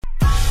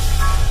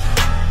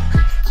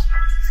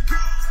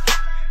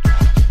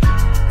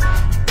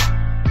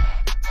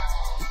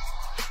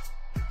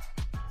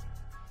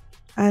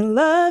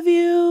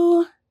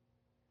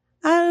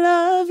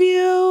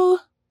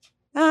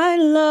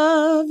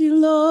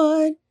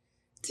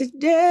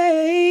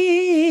today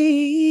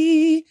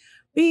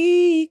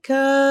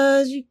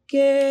because you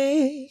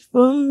cared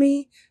for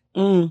me.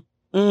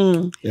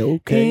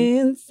 Okay.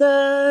 In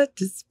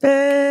such a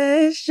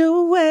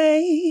special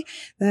way.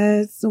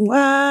 That's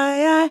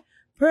why I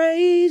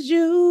praise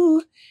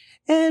you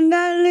and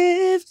I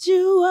lift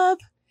you up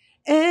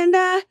and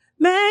I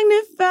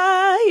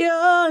magnify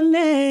your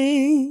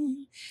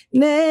name.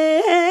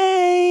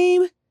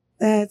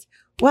 That's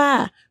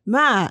why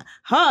my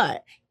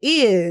heart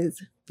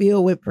is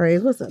filled with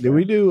praise. What's up? Did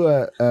we do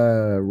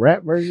a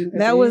rap version?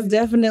 That was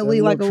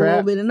definitely like a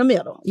little bit in the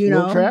middle, you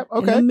know? Trap?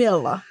 Okay. In the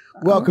middle.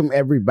 Welcome,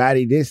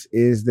 everybody. This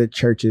is the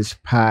Church's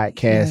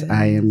Podcast. Yes.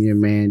 I am your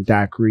man,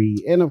 Doc Reed.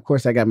 And of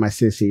course, I got my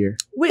sis here.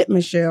 With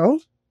Michelle.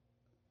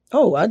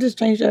 Oh, I just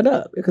changed that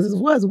up because it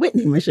was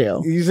Whitney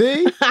Michelle. You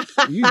see?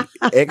 You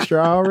extra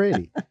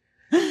already.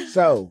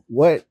 So,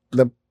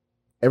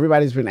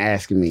 everybody's been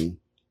asking me,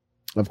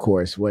 of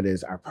course, what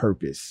is our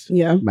purpose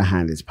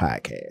behind this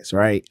podcast,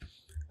 right?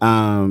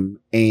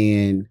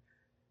 And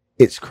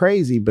it's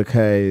crazy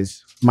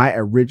because my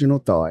original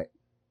thought,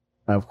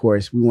 of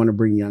course, we want to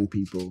bring young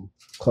people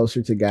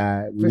closer to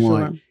God. We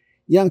want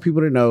young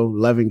people to know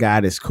loving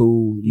God is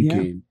cool. You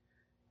can,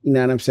 you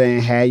know what I'm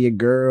saying, have your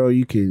girl,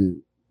 you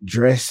can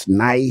dress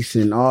nice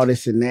and all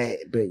this and that,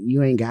 but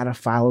you ain't got to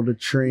follow the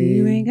trend.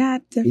 You ain't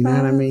got to follow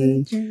what I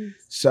mean?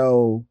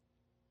 So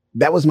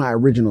that was my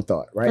original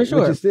thought, right? For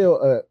sure. Which is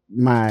still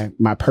my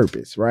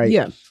purpose, right?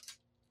 Yeah.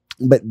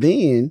 But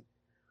then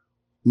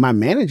my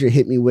manager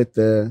hit me with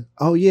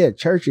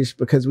churches,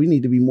 because we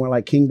need to be more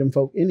like kingdom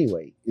folk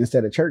anyway,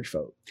 instead of church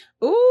folk.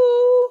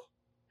 Ooh.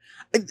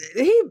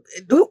 He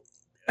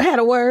had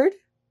a word.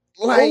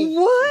 Like,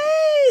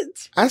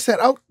 what? I said,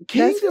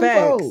 kingdom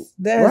folk.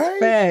 That's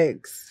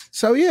facts.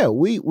 So yeah,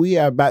 we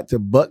are about to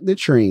buck the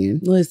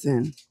trend.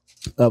 Listen.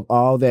 Of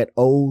all that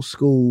old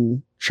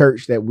school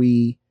church that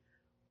we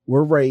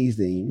were raised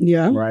in.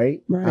 Yeah.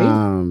 Right?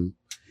 Right.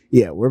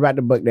 We're about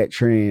to buck that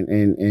trend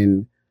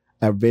in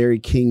a very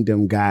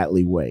kingdom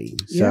godly way.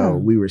 So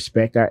we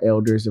respect our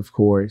elders, of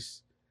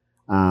course.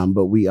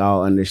 But we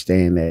all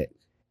understand that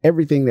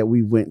everything that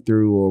we went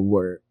through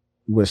or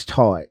was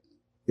taught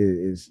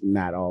is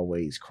not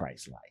always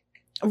Christ-like.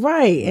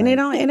 Right. And it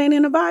ain't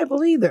in the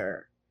Bible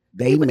either.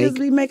 People just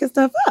be making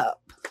stuff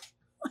up.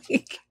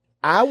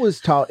 I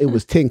was taught it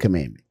was 10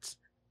 commandments.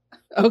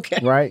 Okay.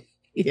 Right?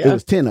 Yeah. It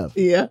was 10 of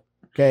them. Yeah.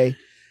 Okay.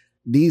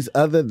 These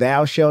other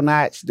thou shall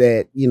nots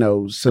that,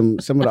 some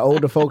of the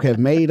older folk have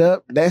made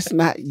up, that's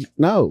not,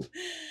 no.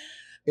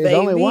 There's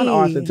only one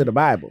author to the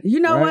Bible. You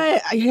know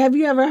what? Have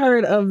you ever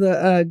heard of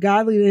the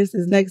godliness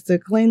is next to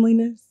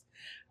cleanliness?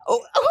 Oh,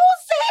 who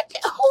said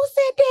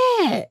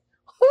that?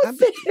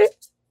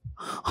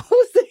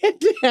 Who said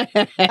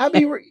that? I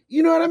mean,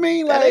 you know what I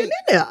mean? Like, that ain't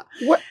in there.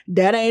 What?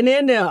 That ain't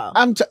in there.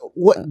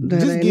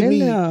 Just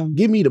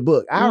give me the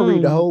book. I'll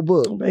read the whole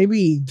book,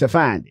 baby, to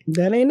find it.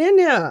 That ain't in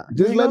there.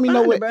 Just let me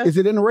know is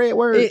it in the red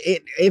words?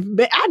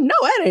 I know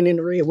that ain't in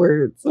the red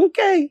words.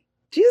 Okay,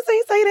 Jesus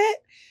ain't say that.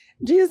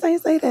 Jesus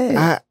ain't say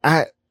that.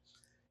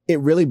 It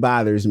really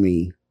bothers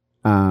me.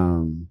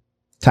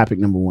 Topic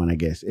number one, I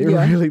guess. It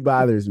really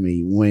bothers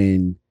me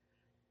when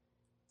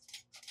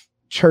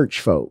church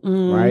folk,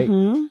 right,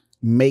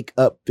 make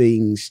up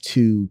things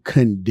to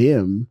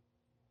condemn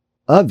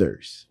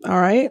others. All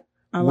right.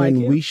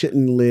 When we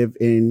shouldn't live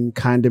in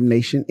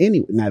condemnation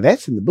anyway. Now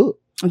that's in the book.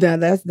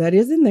 That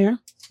is in there.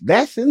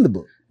 That's in the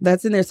book.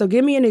 That's in there. So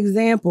give me an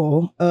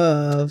example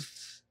of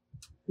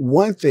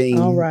one thing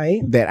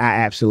that I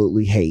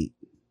absolutely hate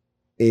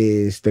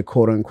is the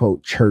quote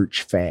unquote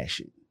church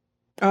fashion.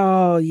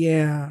 Oh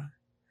yeah.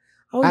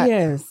 Oh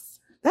yes.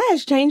 That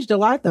has changed a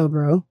lot though,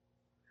 bro.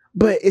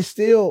 But it's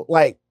still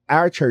like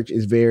our church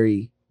is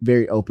very,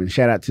 very open.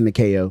 Shout out to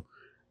Nikeo.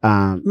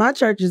 My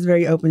church is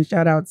very open.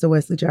 Shout out to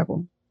Wesley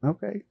Chapel.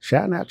 Okay.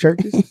 Shouting out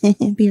churches.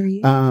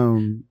 Period.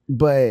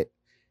 But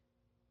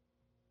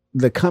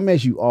the come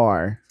as you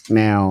are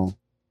now,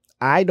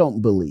 I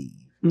don't believe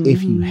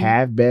if you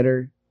have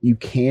better, you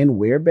can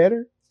wear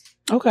better.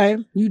 Okay.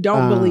 You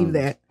don't believe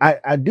that.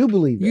 I do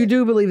believe that. You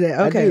do believe that.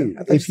 Okay.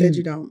 I thought you said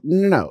you don't.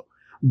 No.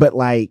 But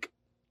like,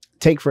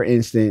 take for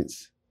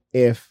instance,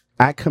 if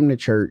I come to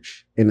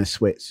church in a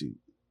sweatsuit,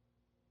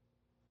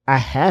 I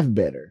have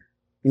better.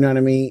 You know what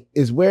I mean?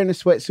 Is wearing a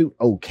sweatsuit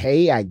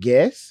okay, I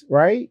guess,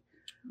 right?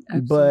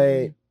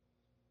 Absolutely.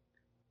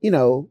 But,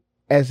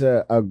 as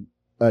a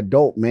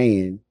adult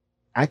man,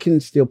 I can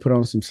still put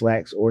on some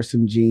slacks or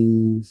some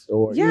jeans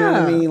or, you know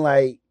what I mean?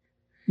 Like,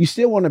 you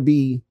still want to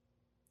be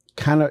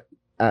kind of,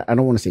 I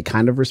don't want to say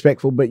kind of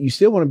respectful, but you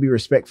still want to be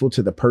respectful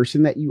to the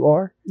person that you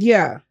are.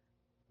 Yeah.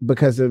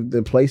 Because of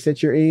the place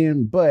that you're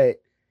in. But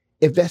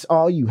if that's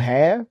all you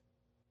have,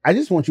 I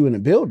just want you in the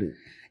building.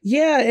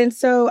 Yeah. And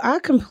so I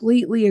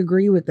completely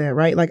agree with that,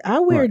 right? Like I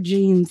wear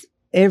jeans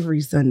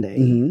every Sunday.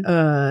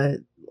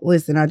 Mm-hmm.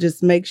 Listen, I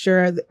just make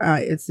sure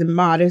it's in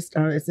modest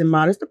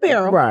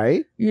apparel.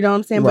 Right. You know what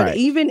I'm saying? Right. But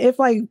even if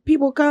like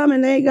people come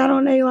and they got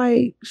on their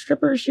like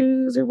stripper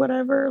shoes or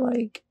whatever,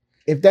 like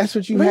if that's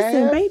what you have.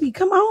 Listen, baby,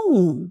 come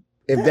on.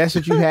 If that's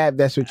what you have,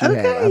 that's what you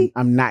have.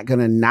 I'm not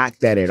gonna knock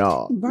that at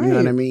all. Right. You know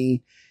what I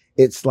mean?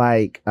 It's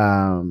like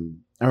I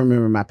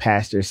remember my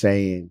pastor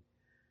saying,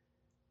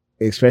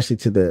 especially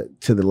to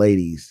the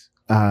ladies,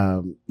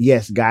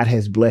 yes, God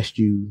has blessed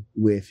you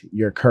with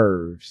your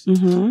curves,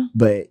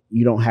 but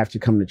you don't have to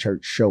come to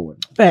church showing.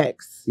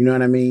 Facts. You know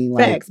what I mean?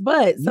 Like, facts.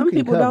 But some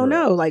people don't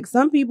know. Like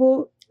some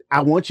people,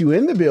 I want you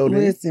in the building.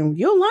 Listen,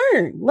 you'll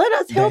learn. Let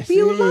us help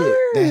you learn.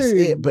 That's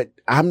it. But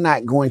I'm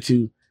not going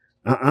to.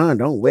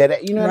 Don't wear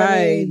that. You know what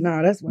I mean?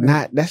 No, that's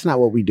right. That's not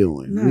what we're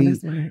doing. No,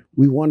 that's right.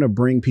 We want to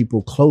bring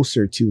people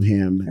closer to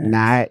him,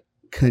 not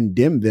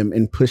condemn them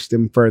and push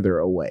them further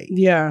away.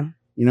 Yeah.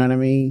 You know what I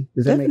mean?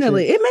 Does that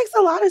Definitely. make sense? It makes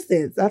a lot of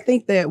sense. I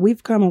think that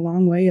we've come a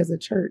long way as a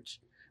church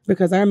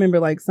because I remember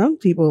like some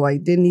people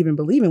like didn't even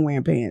believe in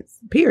wearing pants,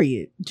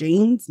 period.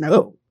 Jeans,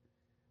 no.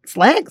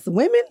 Slacks,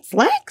 women,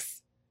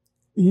 slacks?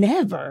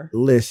 Never.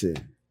 Listen,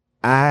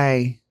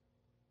 I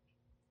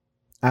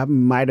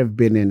might have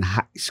been in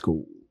high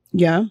school.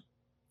 Yeah.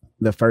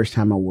 The first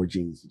time I wore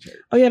jeans to church.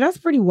 Oh, yeah, that's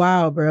pretty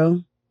wild,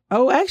 bro.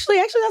 Oh, actually,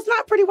 that's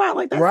not pretty wild.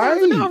 Like, that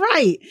sounds about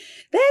right.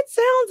 That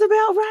sounds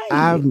about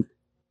right.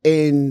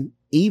 And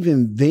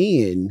even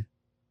then,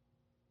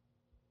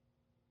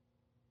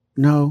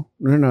 no,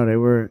 they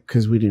were,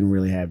 because we didn't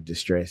really have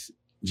distressed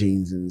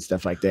jeans and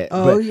stuff like that.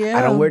 Oh, but yeah.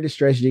 I don't wear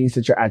distressed jeans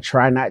to church. I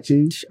try not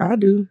to. I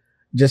do.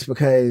 Just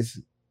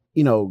because,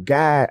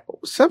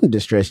 some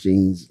distressed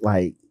jeans,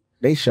 like,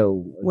 they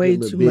show way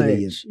too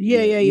much.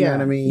 Yeah. You know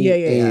what I mean? Yeah.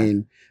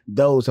 And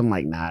those, I'm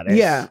like, nah,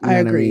 that's, I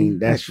agree. I mean?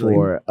 That's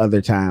for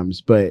other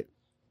times. But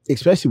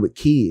especially with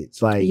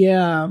kids, like,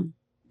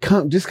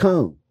 just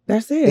come.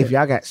 That's it. If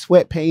y'all got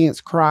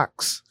sweatpants,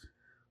 Crocs,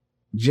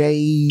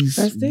 J's,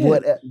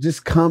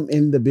 just come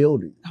in the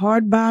building.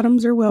 Hard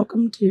bottoms are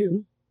welcome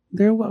too.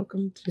 They're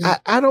welcome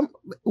too.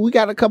 We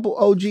got a couple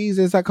OGs,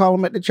 as I call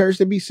them at the church,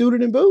 that be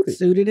suited and booted.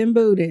 Suited and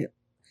booted.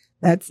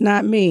 That's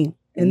not me.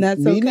 And that's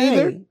me okay.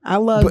 Neither. I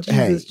love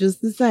Jesus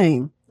just the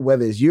same.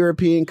 Whether it's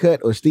European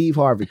cut or Steve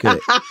Harvey cut,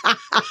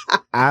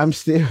 I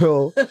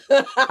still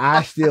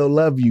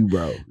love you,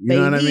 bro. You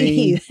know what I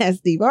mean? That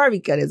Steve Harvey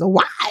cut is a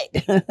wide.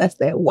 That's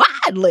that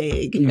wide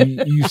leg.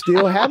 You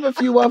still have a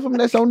few of them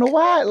that's on the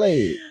wide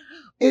leg.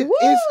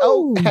 It's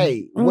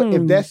okay.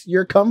 If that's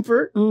your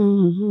comfort.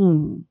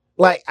 Mm-hmm.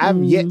 Like,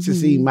 I've yet to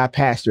see my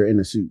pastor in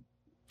a suit.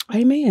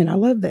 Amen. I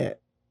love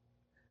that.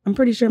 I'm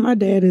pretty sure my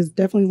dad is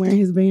definitely wearing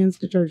his Vans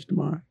to church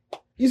tomorrow.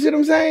 You see what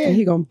I'm saying? And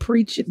he gonna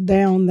preach it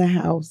down the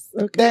house.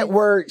 Okay. That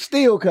word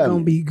still coming.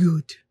 Gonna be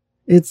good.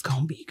 It's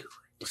gonna be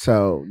good.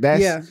 So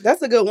that's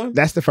a good one.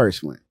 That's the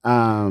first one.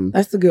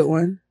 That's a good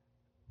one.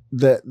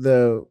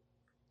 The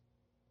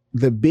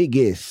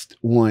biggest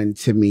one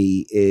to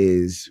me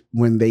is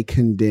when they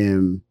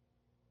condemn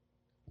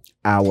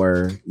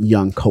our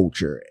young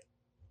culture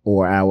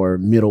or our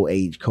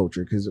middle-aged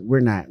culture, because we're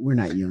not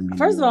young anymore.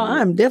 First of all,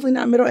 I'm definitely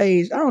not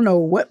middle-aged. I don't know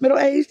what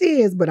middle-aged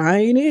is, but I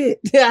ain't it.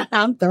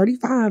 I'm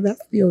 35.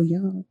 That's still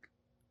young.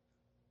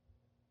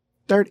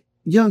 30?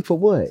 Young for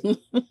what?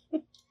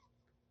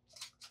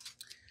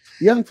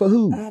 Young for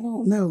who? I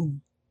don't know.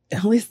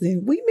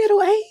 Listen, we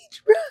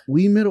middle-aged, bro.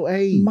 We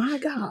middle-aged. My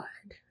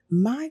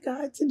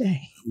God,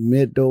 today.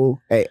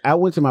 Hey, I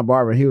went to my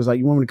barber and he was like,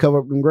 "You want me to cover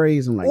up them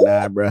grays?" I'm like,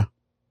 "Nah, bro.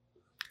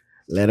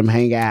 Let them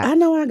hang out." I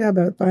know I got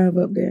about 5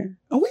 up there.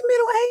 Are we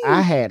middle-aged?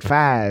 I had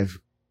 5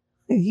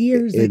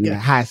 years in ago.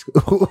 high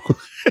school.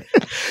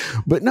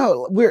 But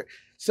no, we're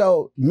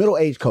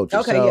middle-aged culture.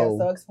 Okay,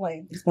 so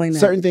explain that.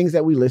 Certain things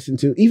that we listen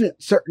to, even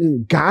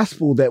certain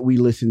gospel that we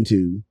listen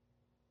to,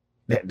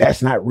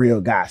 that's not real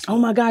gospel. Oh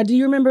my God. Do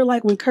you remember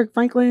like when Kirk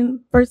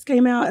Franklin first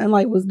came out and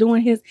like was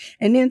doing his,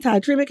 and then Ty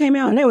Tribbett came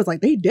out and they was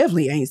like, they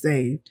definitely ain't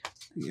saved.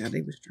 Yeah,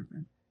 they was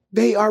tripping.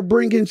 They are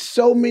bringing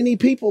so many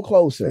people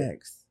closer.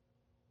 Facts.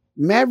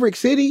 Maverick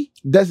City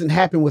doesn't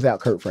happen without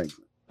Kirk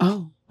Franklin.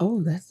 You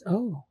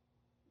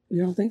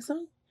don't think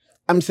so?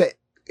 I'm saying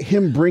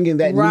him bringing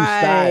that new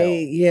style.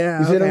 Yeah.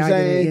 You see what I'm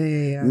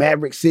saying? Yeah.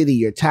 Maverick City,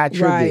 your Ty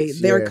Tribbett. Right.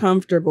 They're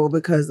comfortable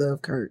because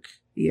of Kirk.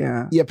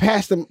 Yeah. Yeah,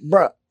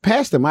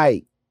 Pastor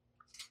Mike,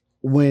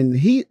 when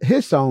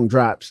his song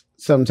drops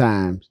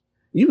sometimes,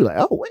 you be like,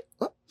 oh, wait.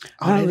 Oh,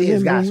 that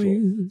is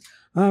gospel.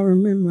 I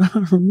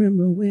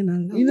remember when I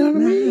lost. You know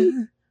what I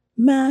mean?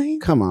 Mine.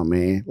 Come on,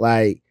 man.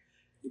 Like,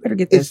 you better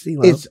get that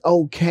CeeLo. It's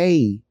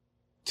okay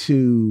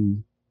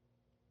to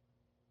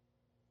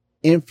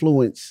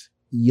influence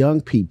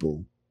young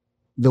people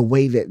the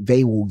way that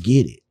they will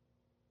get it.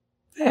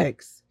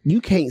 Facts. You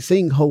can't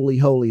sing Holy,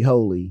 Holy,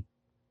 Holy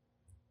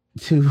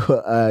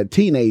to a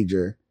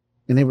teenager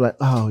and they be like,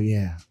 oh,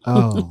 yeah.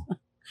 Oh.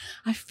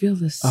 I feel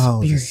the spirit.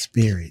 Oh, the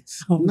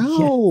spirits. Oh,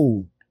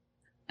 no. Yeah.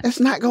 That's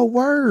not gonna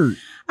work.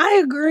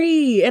 I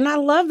agree. And I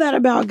love that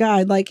about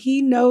God. Like,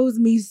 he knows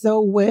me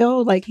so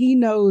well. Like, he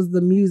knows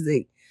the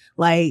music.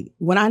 Like,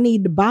 when I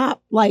need to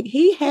bop, like,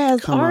 he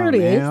has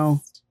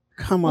artists.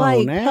 Come on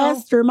like now.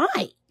 Pastor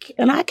Mike.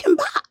 And I can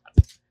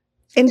bop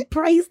and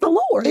praise the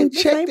Lord. And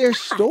check their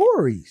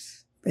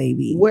stories.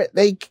 Baby. Where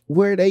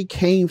they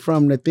came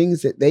from, the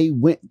things that they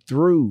went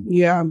through.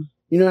 Yeah.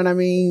 You know what I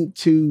mean?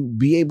 To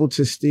be able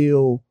to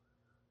still,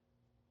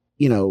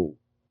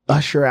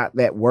 usher out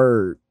that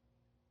word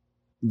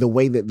the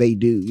way that they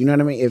do. You know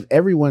what I mean? If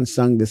everyone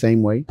sung the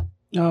same way.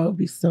 Oh, it'd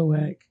be so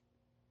whack.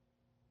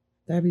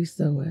 That'd be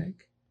so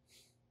whack.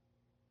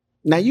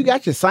 Now you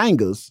got your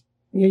singers.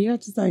 Yeah, you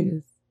got your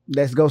singers.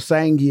 Let's go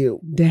sing you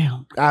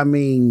down. I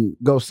mean,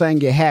 go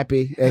sing you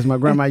happy, as my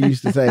grandma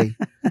used to say,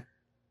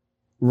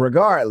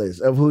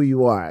 regardless of who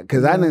you are.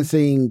 Because I done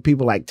seen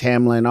people like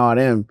Tamla and all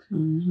them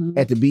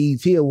at the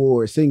BET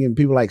Awards singing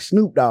people like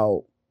Snoop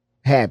Dogg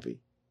happy.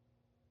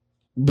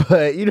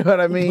 But you know what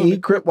I mean? He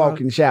crip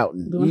walking,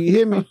 shouting. You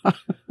hear me?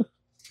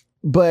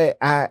 But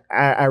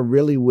I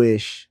really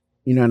wish,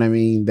 you know what I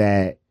mean,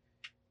 that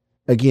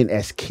again,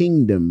 as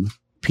kingdom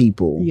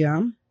people,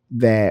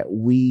 that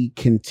we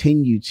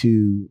continue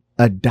to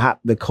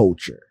adopt the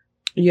culture.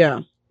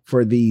 Yeah.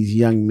 For these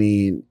young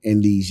men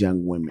and these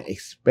young women,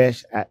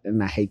 especially,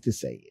 and I hate to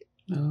say it.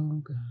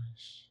 Oh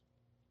gosh.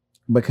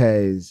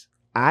 Because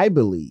I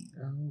believe,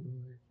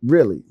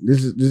 really,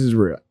 this is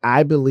real.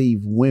 I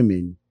believe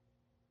women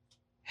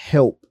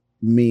help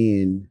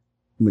men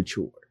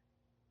mature.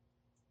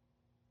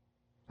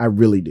 I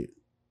really do.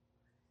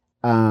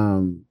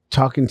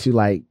 Talking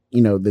to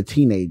the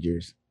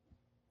teenagers,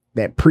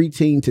 that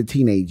preteen to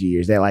teenage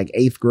years, that like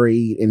 8th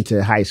grade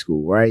into high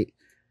school, right?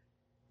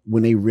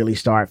 When they really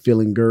start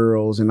feeling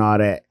girls and all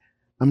that,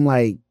 I'm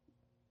like,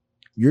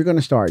 you're going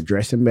to start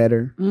dressing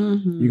better.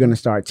 Mm-hmm. You're going to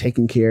start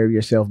taking care of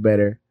yourself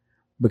better,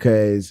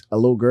 because a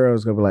little girl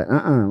is going to be like,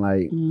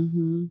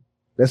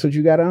 that's what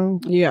you got on?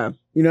 Yeah.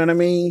 You know what I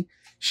mean?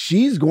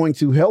 She's going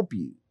to help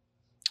you.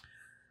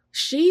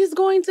 She's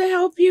going to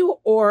help you,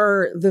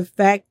 or the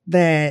fact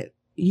that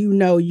you're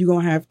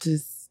going to have to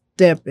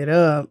step it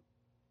up.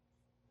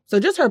 So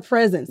just her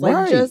presence,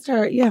 just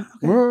her. Yeah.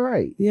 Okay.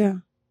 Right. Yeah.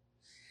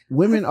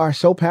 Women are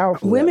so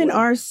powerful. Women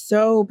are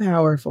so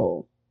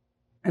powerful.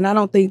 And I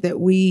don't think that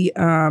we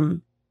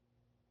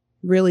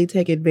really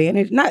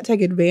not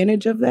take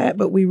advantage of that,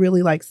 but we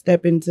really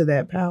step into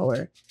that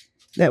power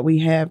that we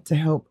have to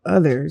help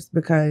others.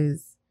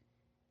 Because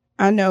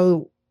I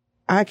know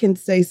I can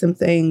say some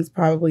things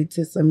probably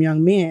to some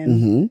young men.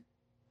 Mm-hmm.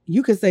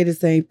 You could say the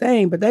same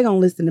thing, but they're going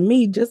to listen to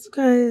me just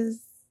because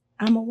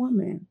I'm a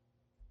woman.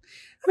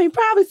 I mean,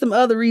 probably some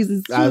other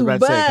reasons too. I was about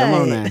to say, come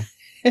on now.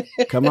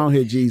 Come on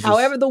here, Jesus.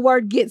 However the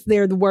word gets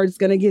there, the word's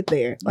going to get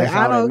there. That's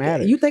all that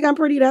matters. You think I'm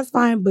pretty, that's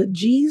fine. But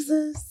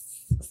Jesus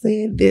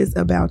said this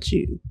about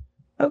you.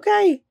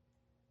 Okay.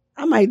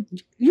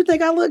 You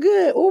think I look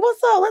good? Well,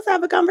 what's up? Let's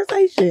have a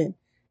conversation.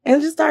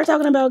 And just start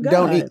talking about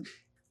God.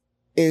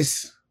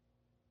 It's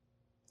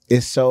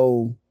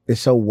so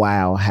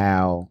wild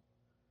how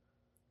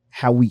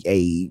we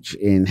age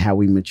and how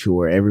we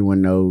mature.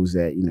 Everyone knows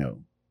that,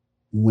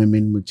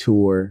 women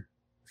mature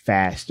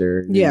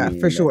faster. Yeah,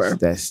 for sure.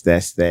 That's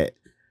that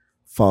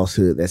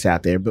falsehood that's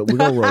out there, but we're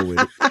gonna roll with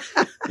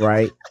it,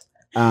 right?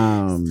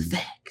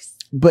 Facts.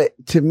 But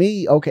to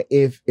me, okay,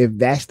 if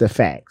that's the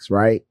facts,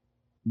 right,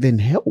 then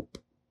help.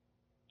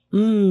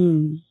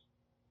 You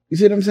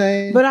see what I'm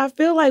saying? But I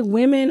feel like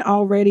women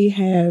already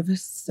have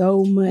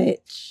so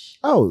much.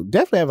 Oh,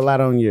 definitely have a lot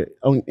on your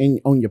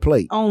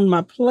plate. On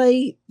my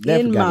plate,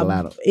 in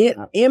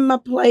my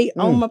plate,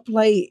 on my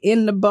plate,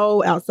 in the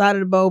bowl, outside of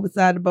the bowl,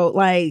 beside the bowl.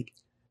 Like,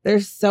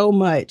 there's so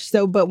much.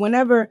 So, but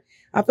whenever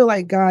I feel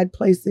like God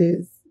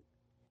places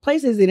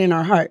it in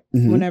our heart,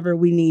 whenever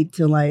we need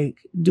to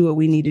do what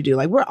we need to do.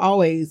 Like, we're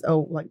always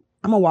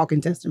I'm a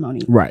walking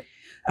testimony, right?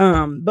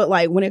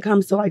 But when it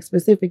comes to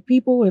specific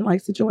people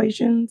and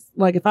situations,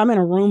 if I'm in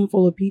a room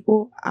full of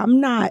people,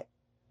 I'm going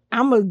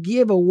to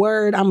give a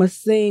word, I'm going to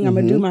sing, I'm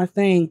going to do my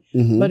thing.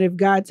 But if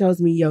God tells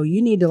me, yo,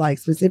 you need to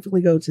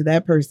specifically go to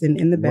that person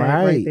in the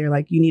back right there,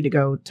 you need to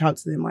go talk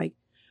to them,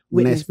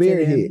 witness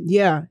to them.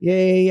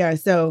 Yeah.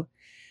 So,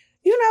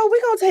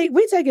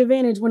 we take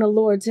advantage when the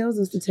Lord tells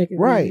us to take advantage.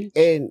 Right.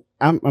 And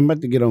I'm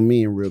about to get on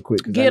men real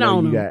quick. Get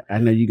on them. I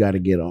know you got to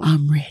get on.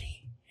 I'm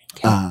ready.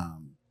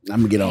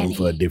 I'm going to get on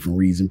for a different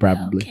reason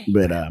probably. Okay.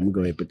 But I'm going to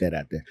go ahead and put that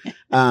out there.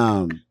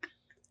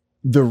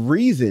 The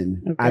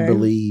reason I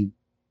believe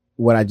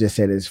what I just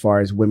said as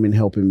far as women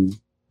helping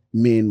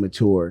men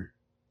mature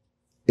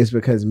is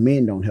because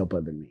men don't help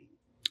other men.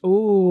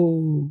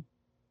 Ooh.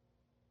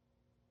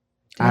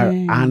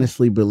 I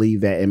honestly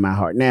believe that in my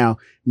heart. Now,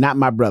 not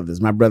my brothers.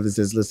 My brothers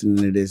that's listening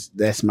to this,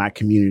 that's my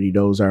community.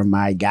 Those are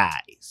my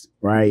guys,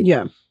 right?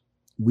 Yeah.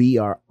 We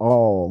are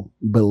all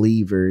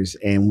believers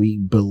and we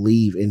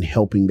believe in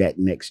helping that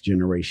next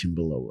generation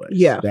below us.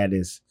 Yeah. That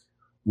is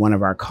one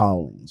of our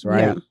callings,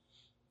 right? Yeah.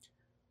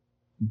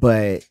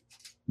 But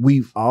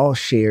we've all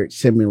shared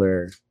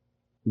similar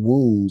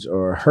wounds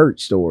or hurt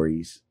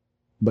stories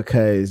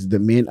because the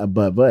men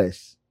above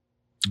us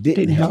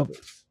didn't help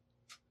us.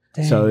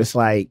 Dang. So it's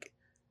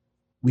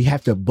we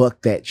have to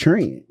buck that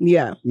trend.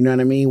 Yeah. You know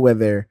what I mean?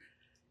 Whether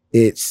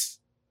it's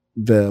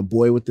the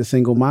boy with the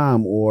single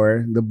mom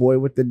or the boy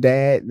with the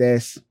dad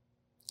that's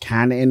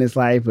kind of in his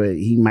life, but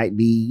he might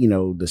be,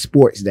 the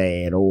sports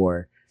dad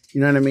or, you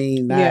know what I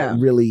mean? Not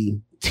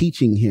really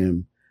teaching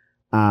him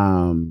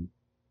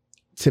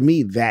to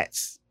me,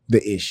 that's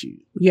the issue.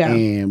 Yeah.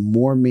 And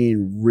more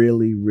men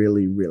really,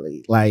 really,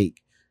 really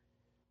like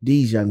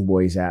these young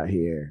boys out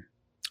here.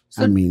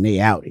 So, I mean, they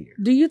out here.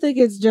 Do you think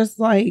it's just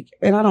like,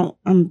 and I don't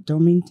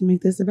mean to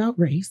make this about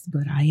race,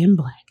 but I am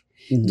Black.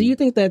 Mm-hmm. Do you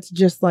think that's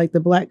just like the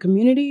Black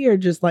community or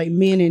just like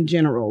men in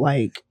general?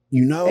 Like,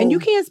 and you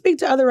can't speak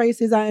to other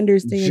races. I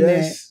understand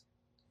just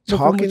that.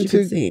 Talking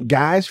to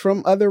guys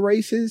from other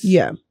races.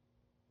 Yeah.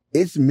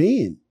 It's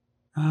men.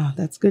 Oh,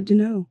 that's good to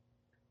know.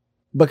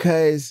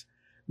 Because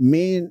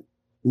men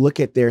look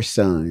at their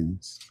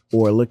sons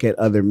or look at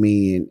other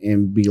men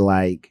and be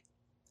like,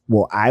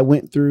 well, I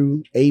went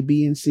through A,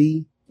 B, and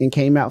C and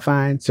came out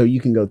fine. So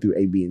you can go through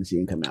A, B, and C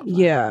and come out fine.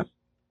 Yeah.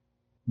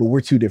 But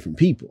we're two different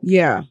people.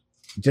 Yeah.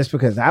 Just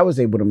because I was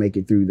able to make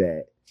it through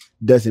that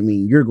doesn't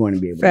mean you're going to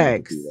be able to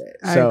make it through that.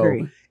 I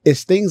agree.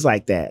 It's things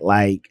like that.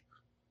 Like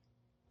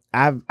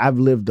I've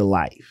lived a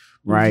life,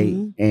 right?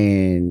 Mm-hmm.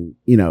 And,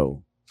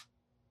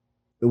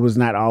 it was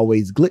not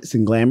always glitz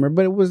and glamour,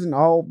 but it wasn't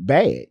all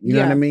bad. You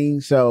know what I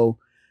mean? So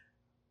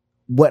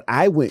what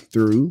I went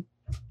through,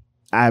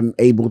 I'm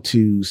able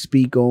to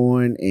speak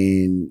on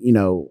and,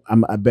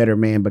 I'm a better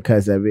man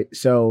because of it.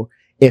 So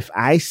if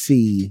I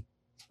see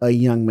a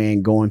young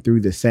man going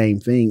through the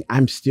same thing,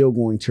 I'm still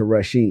going to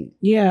rush in.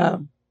 Yeah.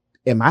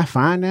 Am I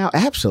fine now?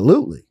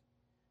 Absolutely.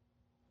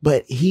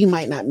 But he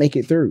might not make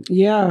it through.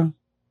 Yeah.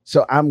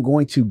 So I'm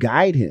going to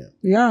guide him.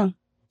 Yeah.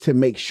 To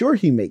make sure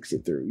he makes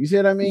it through. You see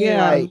what I mean?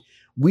 Yeah. Like,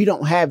 we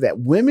don't have that.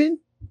 Women.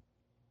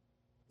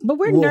 But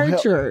we're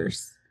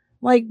nurturers.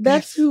 Like,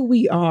 that's who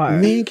we are.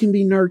 Men can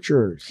be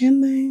nurturers.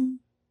 Can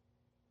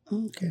they?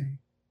 Okay.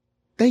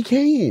 They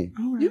can.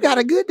 Right. You got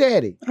a good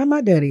daddy.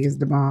 My daddy is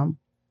the bomb.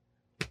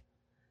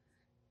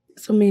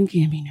 So men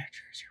can be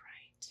nurturers. You're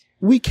right.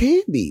 We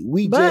can be.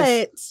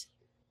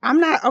 I'm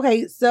not.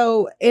 Okay.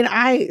 So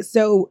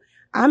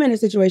I'm in a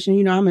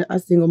situation, I'm a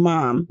single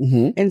mom.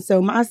 Mm-hmm. And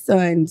so my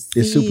son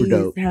sees super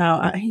dope.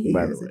 How he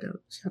is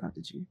dope. Shout out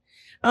to you.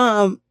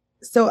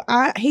 So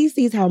he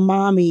sees how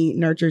mommy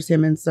nurtures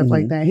him and stuff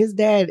like that. His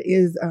dad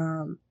is,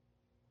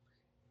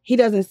 he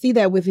doesn't see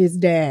that with his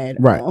dad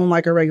on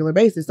like a regular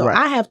basis. So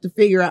I have to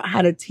figure out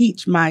how to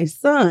teach my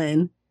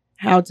son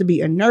how to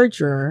be a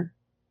nurturer,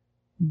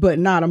 but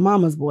not a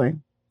mama's boy.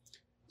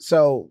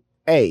 So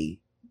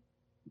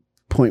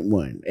point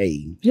one,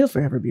 he'll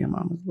forever be a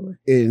mama's boy.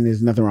 And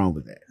there's nothing wrong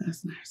with that.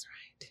 That's nice,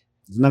 right?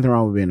 There's nothing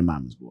wrong with being a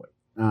mama's boy.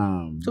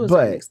 To a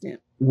certain extent.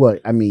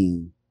 What, I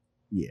mean,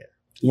 yeah.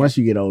 Once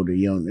you get older,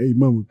 you don't, hey,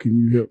 mama, can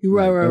you help?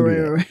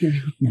 Right.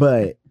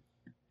 But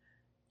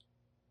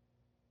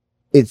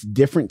it's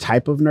different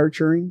type of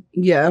nurturing.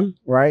 Yeah.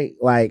 Right?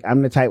 Like,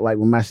 I'm the type, like,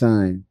 when my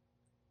son,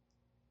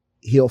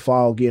 he'll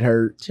fall, get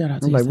hurt. Shout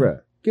out to I'm you. like, bro,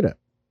 get up.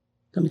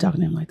 Don't be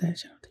talking to him like that.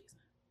 Shout out to you.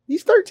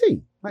 He's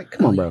 13. Like,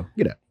 come on, bro.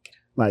 Get up.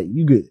 Like,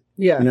 you good.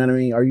 Yeah. You know what I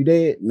mean? Are you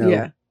dead? No.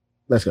 Yeah.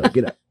 Let's go.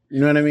 Get up. You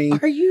know what I mean?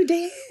 Are you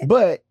dead?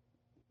 But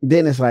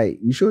then it's like,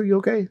 you sure you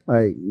okay?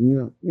 Like,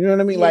 you know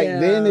what I mean? Yeah. Like,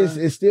 then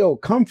it's still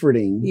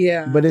comforting.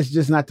 Yeah. But it's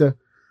just not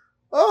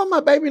oh, my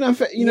baby done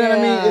you know what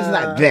I mean? It's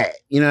not that.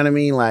 You know what I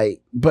mean?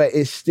 Like, but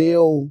it's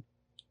still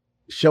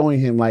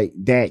showing him like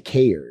dad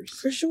cares.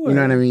 For sure. You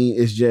know what I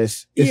mean? It's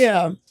just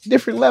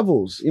different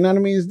levels. You know what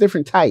I mean? It's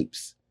different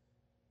types.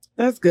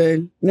 That's good.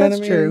 You know That's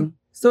what I mean? True.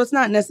 So it's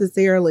not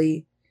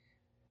necessarily,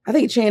 I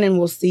think Shannon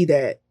will see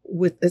that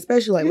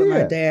especially with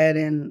my dad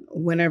and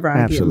whenever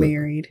I get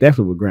married.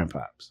 Definitely with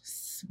grandpops.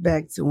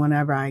 Back to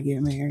whenever I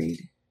get married.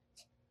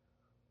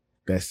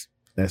 That's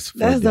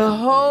a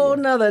whole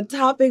nother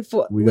topic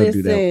for. We're gonna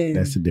do that.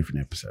 That's a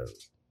different episode.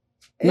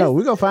 No,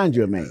 we're gonna find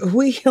you a man.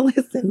 We can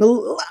listen.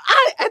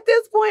 At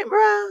this point,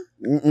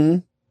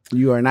 bro.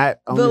 You are not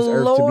on this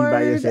earth to be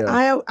by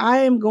yourself. I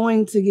am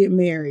going to get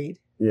married.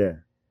 Yeah.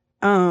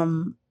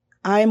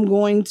 I am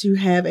going to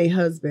have a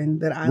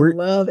husband that I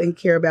love and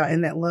care about,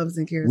 and that loves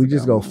and cares. We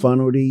just go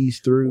funnel these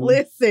through.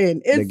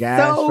 Listen, it's the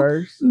guys so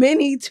first.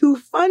 Many to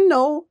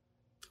funnel.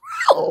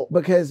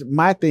 Because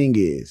my thing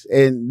is,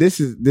 and this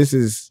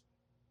is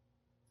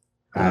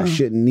I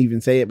shouldn't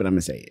even say it, but I'm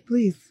gonna say it.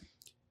 Please.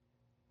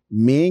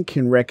 Men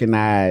can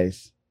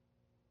recognize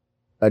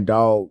a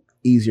dog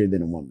easier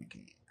than a woman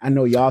can. I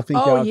know y'all think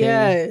y'all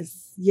can.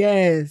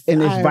 Yes.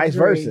 And it's vice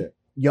versa.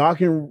 Y'all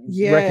can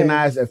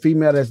recognize a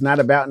female that's not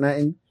about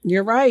nothing.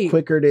 You're right.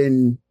 Quicker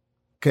than,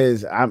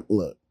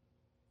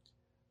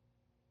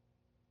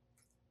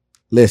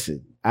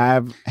 listen,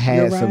 I've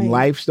had some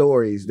life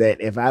stories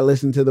that if I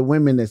listened to the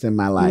women that's in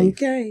my life,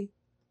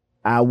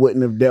 I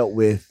wouldn't have dealt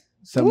with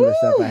some of the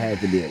stuff I had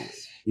to deal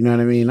with. You know what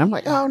I mean? I'm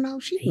like, oh no,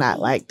 she's not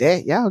like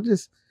that.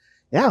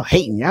 Y'all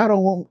hating. Y'all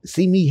don't want to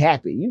see me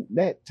happy.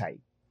 That type.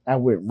 I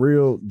went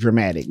real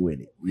dramatic with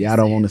it. Y'all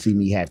don't want to see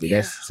me happy.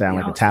 That sounds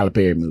like a Tyler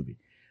Perry movie.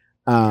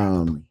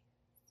 And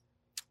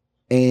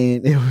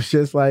it was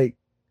just like,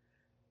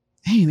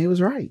 dang, it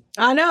was right.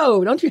 I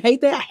know. Don't you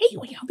hate that? I hate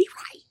when y'all be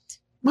right.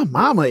 My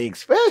mama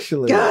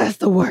especially. God, that's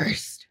the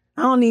worst.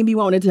 I don't even be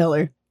wanting to tell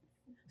her.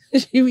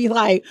 She be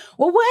like,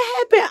 well, what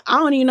happened? I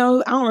don't even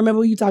know. I don't remember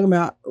what you talking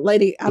about.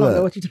 Lady, I don't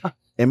know what you're talking about.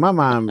 And my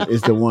mom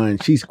is the one,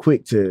 she's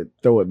quick to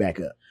throw it back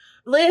up.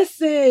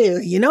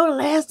 Listen, you know the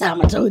last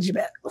time I told you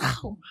about.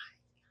 Oh my.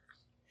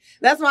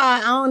 That's why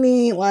I don't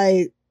need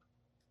like.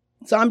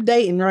 So I'm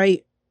dating,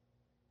 right?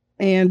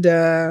 And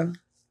I'm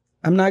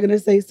not gonna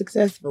say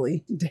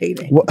successfully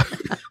dating.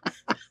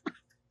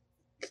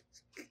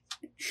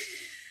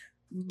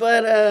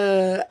 But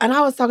and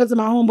I was talking to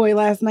my homeboy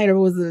last night, or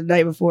was it the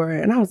day before?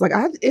 And I was like,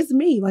 it's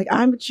me. Like,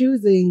 I'm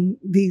choosing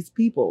these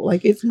people.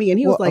 Like, it's me. And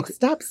he was like, okay.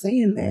 Stop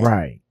saying that.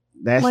 Right.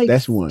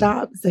 That's one.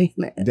 Stop saying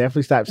that.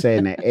 Definitely stop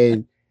saying that.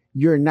 And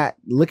you're not,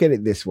 look at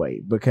it this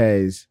way,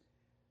 because,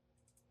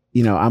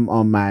 you know, I'm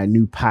on my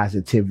new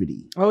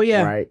positivity. Oh,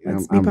 yeah. Right.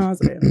 Let's be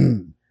positive.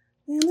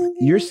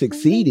 You're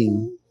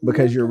succeeding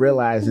because you're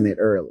realizing it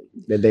early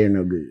that they are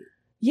no good.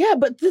 Yeah.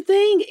 But the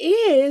thing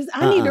is,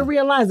 I need to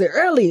realize it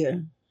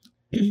earlier.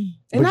 And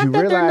not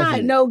that they're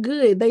not no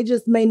good. They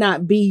just may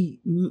not be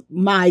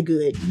my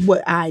good,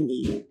 what I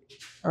need.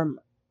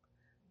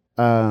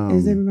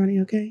 Is everybody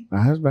okay?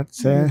 I was about to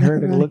say, I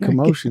heard a little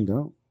commotion.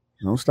 Don't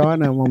start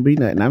nothing, won't be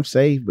nothing. I'm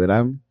safe, but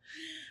I'm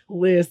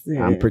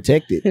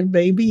protected.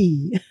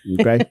 Baby.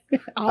 Okay.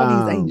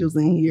 All these angels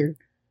in here.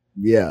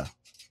 Yeah.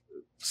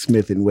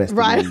 Smith and Weston.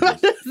 Right.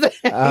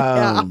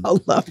 I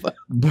love them.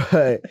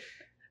 But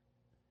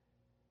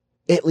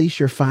at least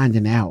you're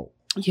finding out.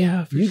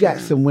 Yeah, you got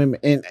some women,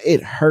 and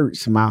it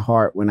hurts my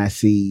heart when I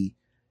see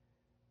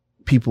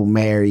people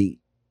married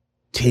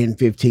 10,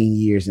 15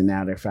 years and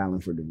now they're filing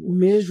for divorce.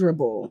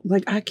 Miserable.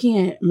 Like, I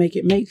can't make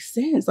it make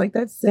sense. Like,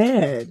 that's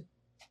sad.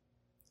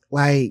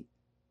 Like,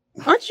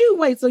 aren't you?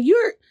 Wait, so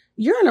you're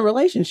in a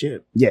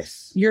relationship?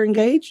 Yes. You're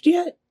engaged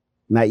yet?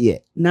 Not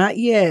yet. Not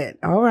yet.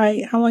 All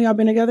right. How long y'all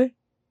been together?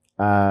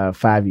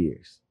 5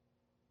 years.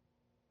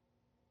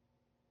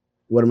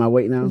 What am I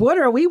waiting on? What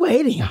are we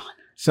waiting on?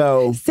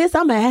 So, sis,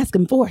 I'm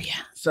asking for you.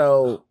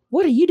 So,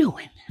 what are you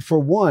doing? For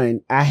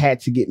one, I had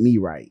to get me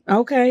right.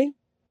 Okay.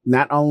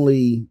 Not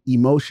only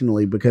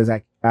emotionally, because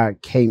I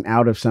came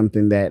out of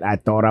something that I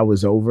thought I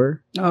was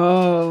over.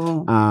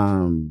 Oh.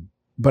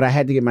 But I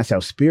had to get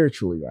myself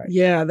spiritually right.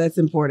 Yeah, that's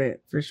important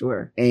for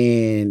sure.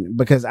 And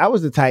because I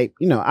was the type,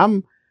 you know,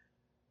 I'm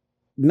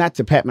not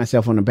to pat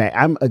myself on the back.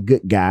 I'm a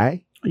good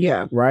guy.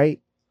 Yeah.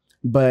 Right.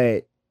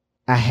 But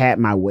I had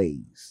my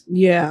ways.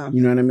 Yeah.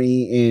 You know what I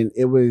mean? And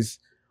it was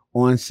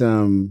on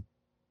some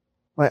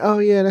like, oh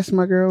yeah, that's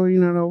my girl, you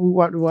know, we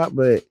walk,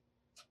 but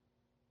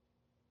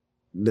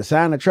the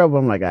sign of trouble,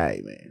 I'm like, all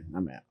right, man,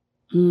 I'm out.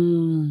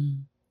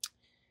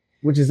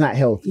 Which is not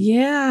healthy.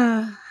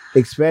 Yeah.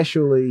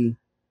 Especially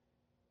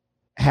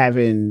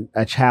having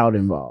a child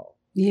involved.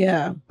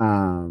 Yeah.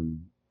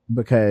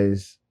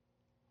 Because,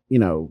 you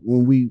know,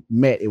 when we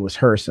met, it was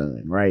her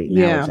son, right?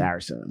 Now it's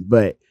our son.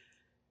 But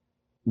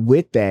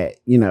with that,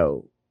 you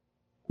know,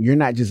 you're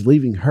not just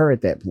leaving her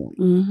at that point.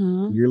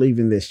 Mm-hmm. You're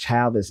leaving this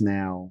child that's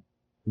now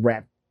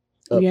wrapped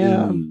up in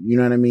you. You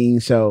know what I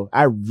mean? So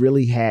I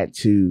really had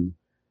to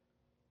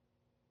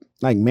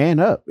like man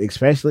up,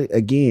 especially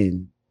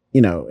again,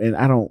 you know, and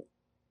I don't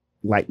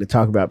like to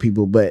talk about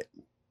people, but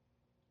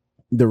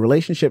the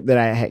relationship that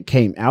I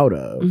came out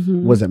of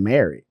was a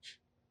marriage.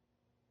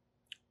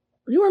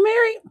 You were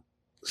married?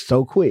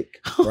 So quick,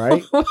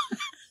 right?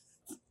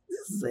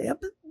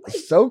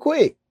 So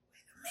quick.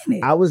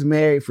 I was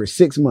married for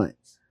 6 months.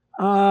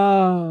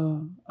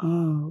 Oh,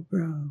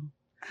 bro.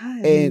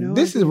 And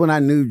this is when I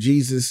knew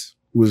Jesus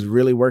was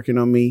really working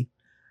on me,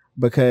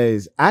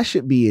 because I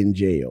should be in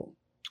jail.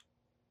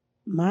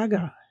 My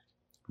God.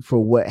 For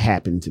what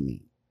happened to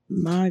me.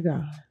 My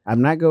God.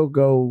 I'm not going to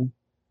go.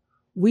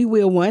 We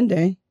will one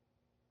day.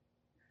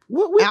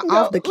 We can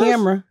off the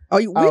camera.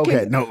 Okay.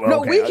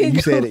 We can.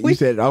 You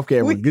said it off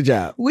camera. Good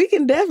job. We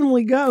can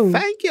definitely go.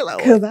 Thank you, Lord.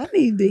 Because I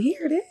need to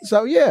hear this.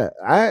 So yeah,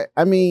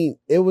 I mean,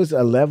 it was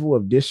a level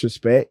of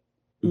disrespect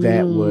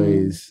that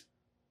was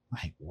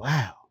like,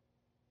 wow.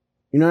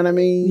 You know what I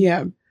mean?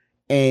 Yeah.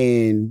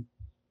 And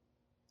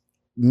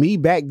me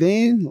back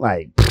then,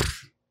 like,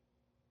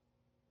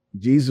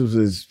 Jesus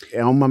was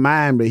on my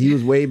mind, but he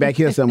was way back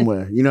here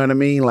somewhere. You know what I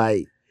mean?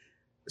 Like,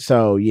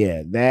 so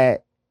yeah,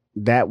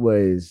 that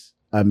was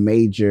a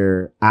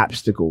major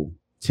obstacle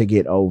to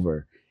get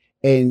over.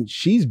 And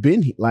she's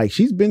been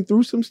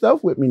through some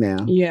stuff with me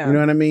now. Yeah. You know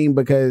what I mean?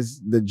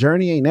 Because the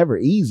journey ain't never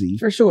easy.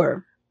 For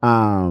sure.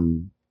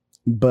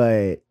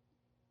 But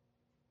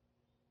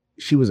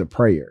she was a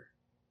prayer.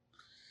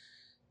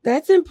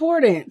 That's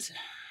important.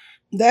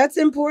 That's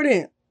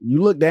important.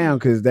 You look down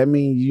because that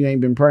means you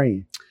ain't been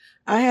praying.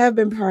 I have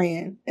been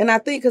praying. And I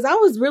think because I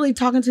was really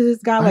talking to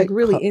this guy, like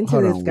really into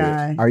this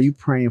guy. Are you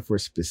praying for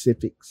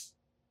specifics?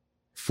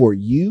 For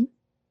you?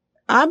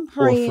 I'm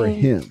praying or for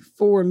him?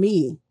 For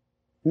me.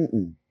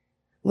 Mm-mm.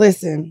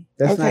 Listen.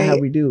 That's not how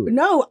we do it.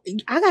 No,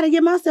 I got to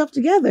get myself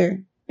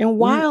together. And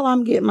while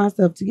I'm getting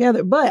myself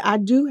together, but I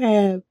do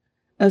have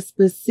a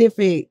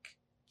specific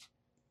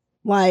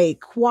like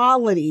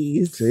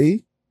qualities.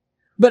 See?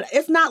 But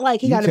it's not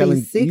like he got to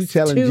be 6'2" you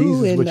telling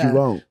Jesus what you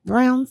want.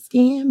 Brown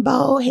skin,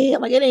 bald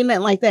head. Like, it ain't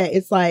nothing like that.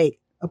 It's like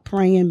a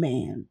praying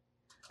man.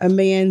 A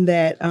man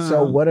that...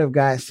 So what if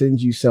God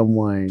sends you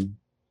someone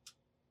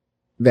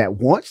that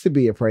wants to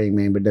be a praying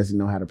man but doesn't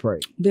know how to pray,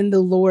 then the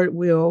Lord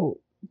will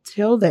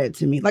tell that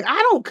to me. Like, I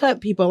don't cut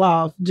people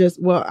off.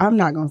 I'm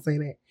not gonna say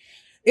that.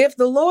 If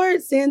the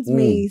Lord sends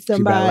me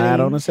somebody, she lied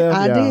on herself,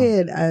 I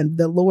did.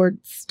 The Lord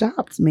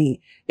stopped me.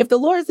 If the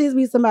Lord sends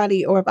me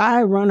somebody, or if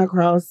I run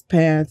across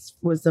paths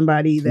with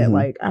somebody that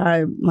like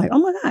I'm like, oh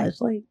my gosh,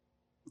 like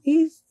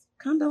he's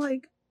kind of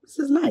like, this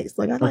is nice.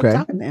 Like I like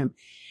talking to him,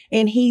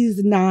 and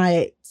he's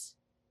not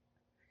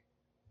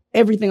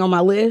everything on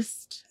my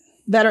list.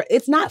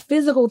 It's not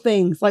physical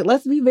things. Like,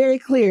 let's be very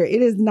clear.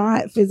 It is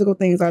not physical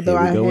things.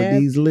 Although with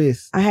these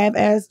lists. I have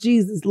asked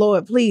Jesus,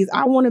 Lord, please,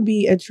 I want to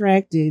be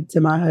attracted to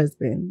my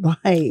husband.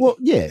 Like, well,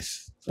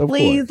 yes.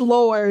 Please,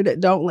 Lord,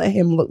 don't let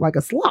him look like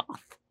a sloth.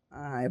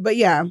 All right. But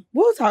yeah,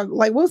 we'll talk.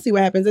 Like, we'll see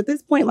what happens. At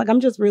this point, like,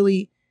 I'm just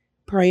really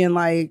praying,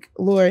 like,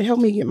 Lord,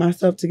 help me get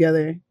myself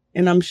together.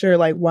 And I'm sure,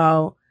 like,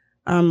 while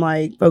I'm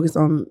like focused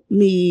on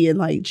me and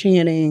like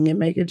chanting and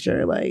making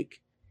sure, like,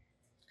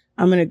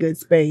 I'm in a good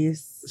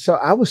space. So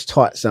I was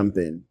taught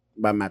something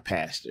by my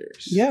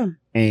pastors. Yeah.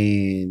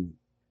 And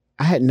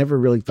I had never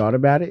really thought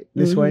about it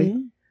this way.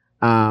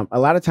 A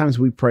lot of times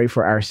we pray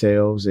for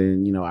ourselves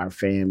and, you know, our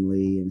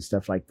family and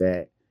stuff like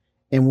that.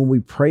 And when we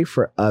pray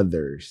for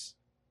others,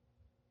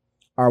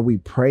 are we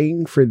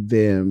praying for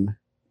them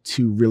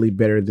to really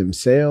better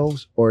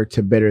themselves or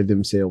to better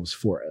themselves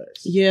for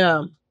us?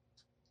 Yeah.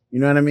 You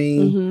know what I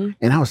mean?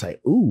 And I was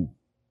like, ooh,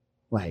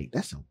 like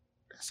that's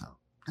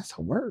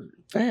a word.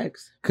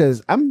 Facts.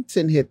 Because I'm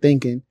sitting here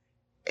thinking,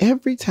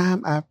 every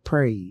time I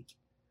prayed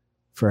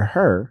for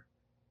her,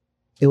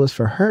 it was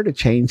for her to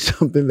change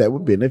something that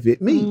would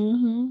benefit me.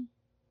 You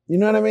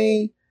know what I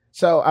mean?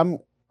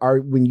 So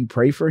when you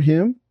pray for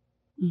him,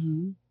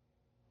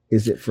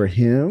 is it for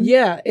him?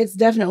 Yeah, it's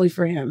definitely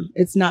for him.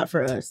 It's not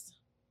for us.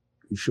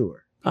 You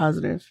sure?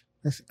 Positive.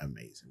 That's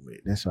amazing.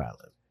 That's why I love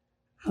it.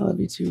 I love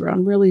you too, bro.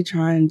 I'm really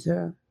trying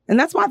to. And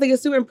that's why I think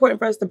it's super important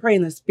for us to pray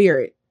in the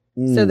spirit.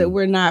 So that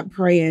we're not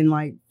praying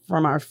like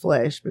from our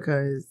flesh,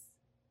 because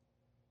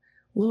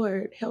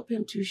Lord, help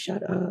him to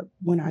shut up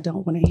when I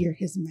don't want to hear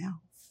his mouth.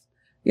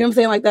 You know what I'm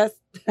saying? Like that's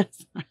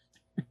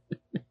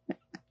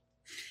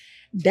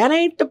that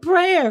ain't the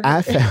prayer.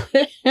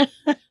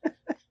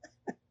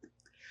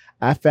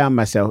 I found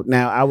myself.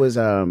 Now I was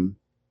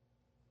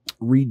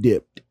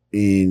re-dipped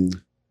in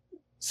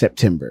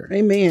September.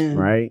 Amen.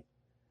 Right?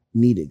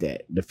 Needed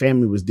that. The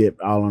family was dipped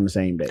all on the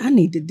same day. I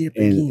need to dip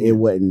and again. It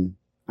wasn't.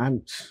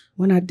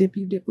 When I dip,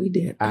 you dip, we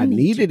dip. I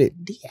needed it.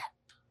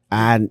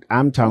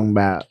 I'm talking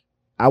about,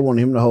 I want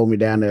him to hold me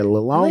down there a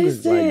little longer,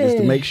 like, just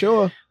to make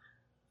sure.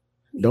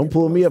 Don't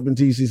pull me up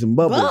until you see some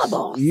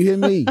bubbles. You hear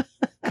me?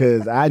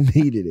 Because I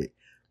needed it.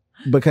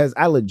 Because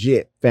I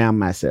legit found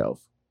myself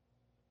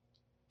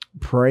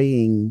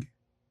praying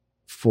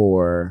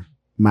for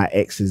my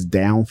ex's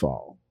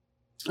downfall.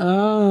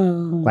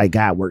 Oh. Like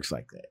God works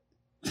like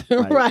that.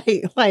 Like,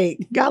 right.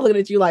 Like God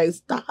looking at you like,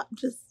 stop,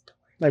 just.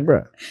 Like,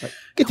 bro, like,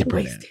 get that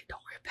prayer down. Don't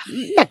worry about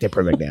it. Get that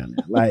prayer down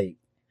now. Like,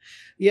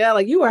 yeah,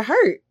 like you were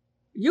hurt.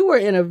 You were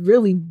in a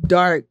really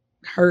dark,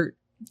 hurt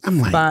I'm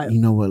spot. Like, you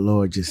know what,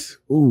 Lord, just,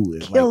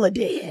 it's kill like a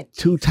dead.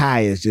 2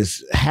 tires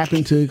just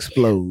happened to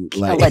explode.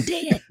 Kill like, a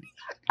dead.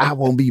 I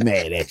won't be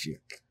mad at you.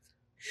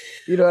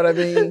 You know what I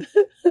mean?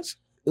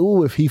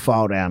 If he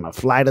fall down a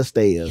flight of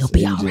stairs. He'll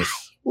be all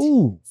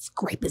right.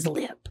 Scrape his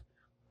lip.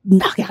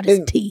 Knock out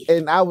his teeth.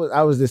 And I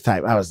was this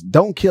type.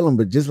 Don't kill him,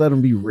 but just let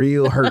him be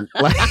real hurt.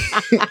 Like,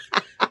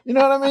 you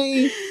know what I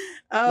mean?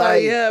 Oh,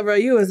 like, yeah, bro.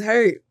 You was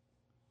hurt.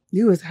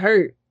 You was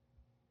hurt.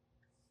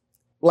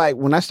 Like,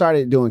 when I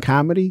started doing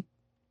comedy,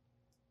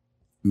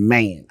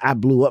 man, I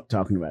blew up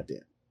talking about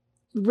that.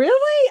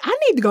 Really? I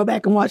need to go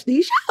back and watch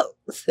these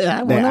shows.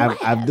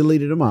 I've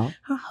deleted them all.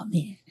 Oh,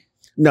 man.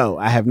 No,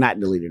 I have not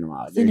deleted them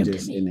all. They're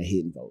just in a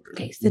hidden folder.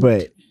 Okay,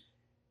 but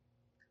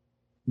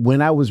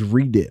when I was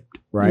re-dipped,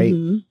 right?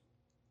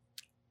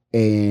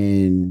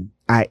 And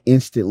I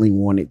instantly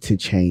wanted to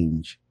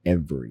change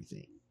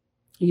everything.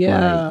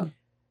 Yeah. Like,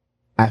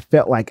 I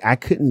felt like I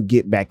couldn't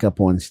get back up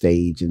on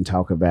stage and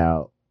talk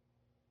about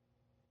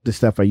the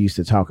stuff I used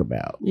to talk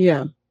about.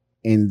 Yeah.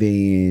 And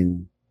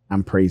then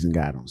I'm praising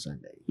God on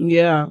Sunday.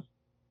 Yeah.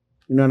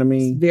 You know what I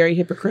mean? It's very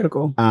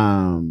hypocritical.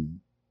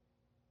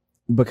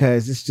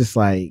 Because it's just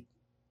like,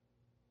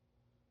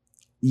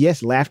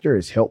 yes, laughter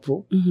is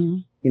helpful.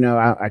 You know,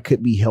 I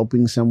could be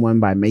helping someone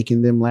by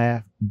making them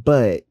laugh,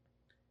 but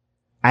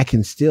I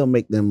can still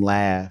make them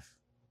laugh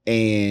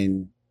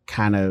and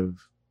kind of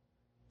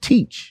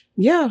teach.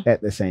 Yeah.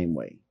 At the same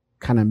way.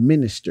 Kind of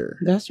minister.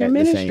 That's your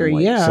ministry.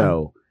 Yeah.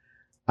 So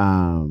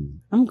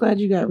I'm glad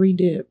you got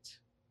re-dipped.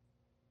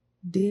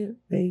 Dip,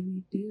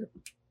 baby, dip.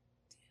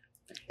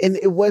 And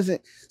it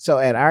wasn't, so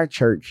at our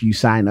church, you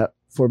sign up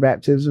for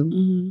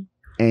baptism.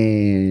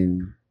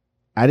 And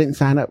I didn't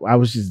sign up. I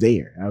was just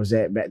there. I was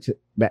at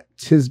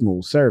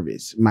baptismal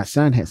service. My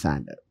son had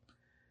signed up.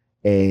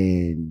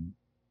 And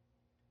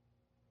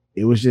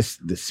it was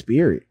just the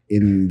spirit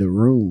in the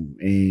room.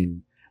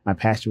 And my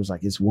pastor was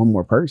like, it's one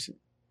more person.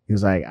 He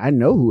was like, I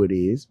know who it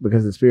is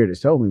because the spirit has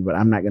told me, but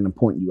I'm not going to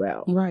point you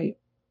out. Right.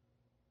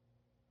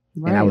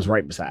 And I was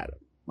right beside him.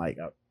 like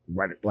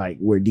right, like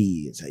where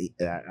D is.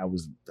 I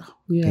was.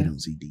 They don't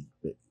see D,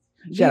 but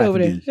shout out to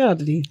D. Shout out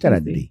to D. Shout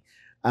out to D.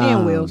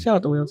 And Will. Shout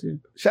out to Will too.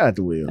 Shout out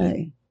to Will.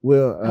 Hey.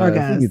 Will,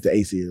 if we get the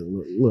AC a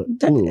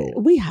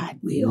little, we hot,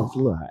 Will. It's a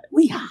little hot.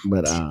 We hot.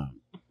 But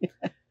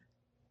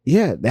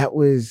yeah, that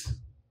was,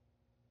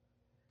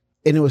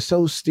 and it was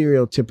so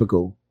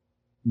stereotypical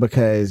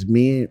because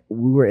we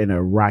were in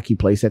a rocky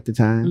place at the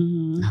time.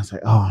 Mm-hmm. And I was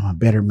like, oh, I'm a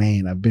better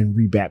man. I've been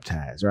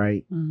rebaptized,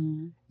 right?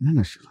 Mm-hmm. And then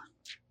I was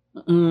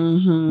like,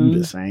 you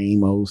the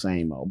same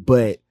old.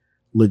 But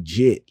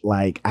legit,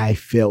 like I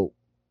felt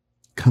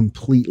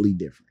completely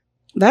different.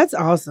 That's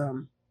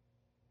awesome.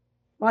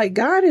 Like,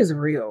 God is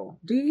real.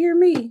 Do you hear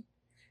me?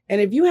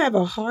 And if you have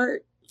a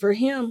heart for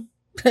him,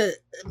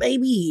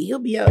 baby, he'll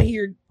be out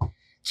here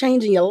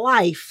changing your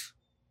life.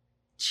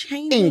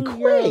 Changing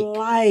your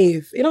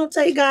life. It don't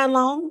take God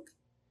long.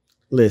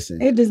 Listen.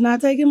 It does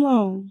not take him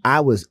long. I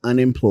was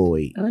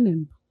unemployed.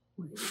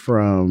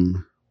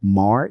 From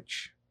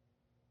March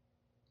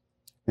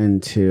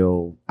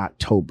until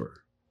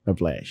October of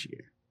last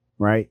year.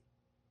 Right?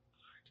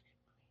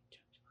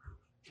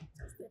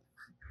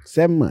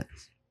 7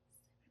 months.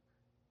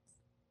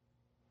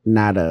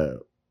 Not a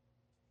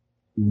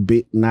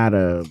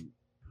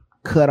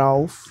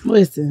cutoff.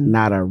 Listen.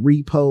 Not a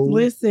repo.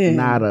 Listen.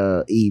 Not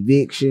a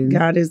eviction.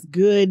 God is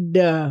good.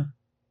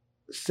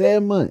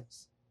 7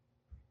 months.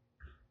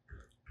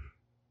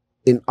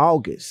 In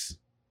August,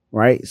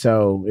 right?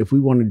 So if we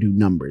want to do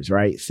numbers,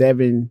 right?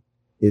 7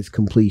 is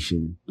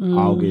completion. Mm-hmm.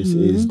 August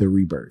is the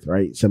rebirth,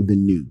 right?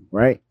 Something new,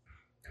 right?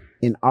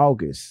 In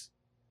August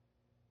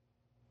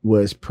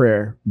was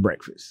prayer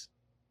breakfast,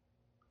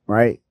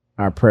 right?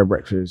 Our prayer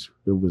breakfast,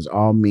 it was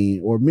all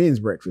men or men's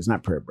breakfast,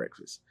 not prayer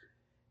breakfast.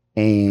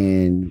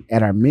 And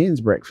at our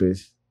men's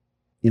breakfast,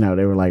 they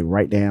were like,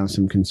 write down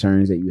some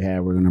concerns that you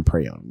have. We're going to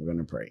pray on them. We're going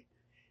to pray.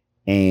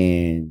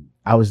 And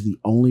I was the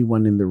only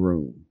one in the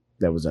room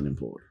that was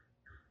unemployed.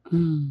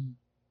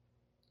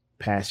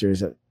 Pastor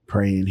is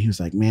praying. He was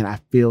like, man, I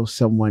feel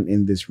someone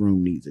in this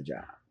room needs a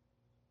job.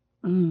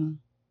 Who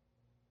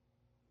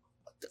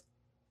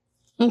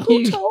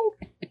told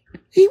me?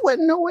 He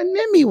wasn't nowhere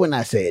near me when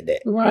I said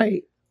that.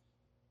 Right.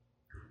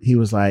 He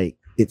was like,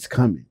 it's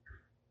coming.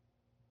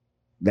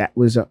 That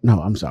was,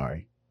 I'm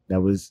sorry.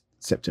 That was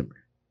September.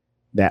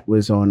 That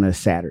was on a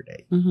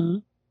Saturday. Mm-hmm.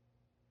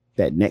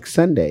 That next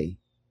Sunday,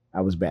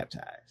 I was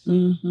baptized.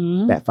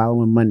 Mm-hmm. That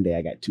following Monday,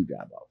 I got 2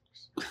 job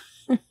offers.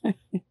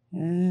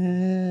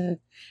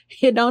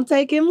 It don't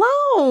take him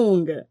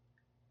long.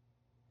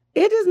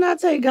 It does not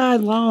take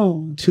God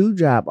long. 2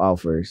 job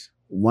offers.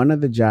 One of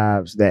the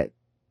jobs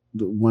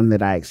the one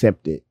that I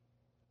accepted,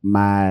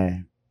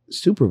 my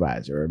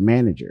supervisor or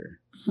manager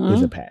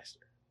is a pastor.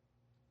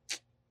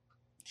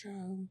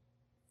 Child,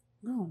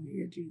 go on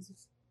here,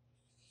 Jesus.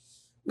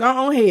 Go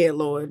on ahead,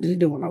 Lord. You're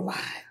doing a lot.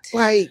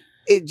 Like,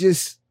 it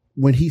just,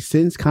 when he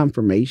sends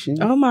confirmation.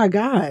 Oh my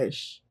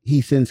gosh.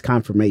 He sends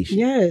confirmation.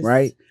 Yes.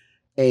 Right?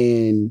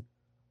 And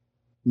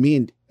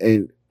me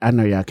and I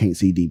know y'all can't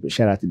see D, but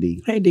shout out to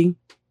D. Hey, D.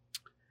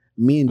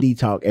 Me and D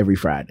talk every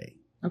Friday.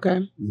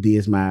 Okay. D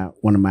is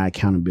one of my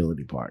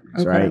accountability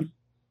partners, right?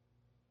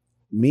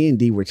 Me and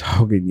D were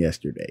talking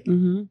yesterday.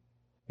 Mm-hmm.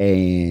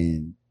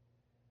 And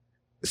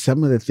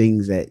some of the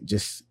things that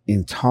just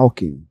in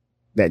talking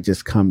that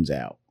just comes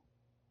out.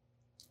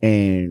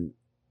 And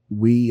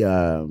we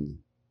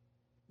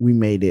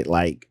made it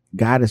like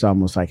God is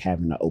almost like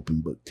having an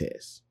open book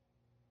test.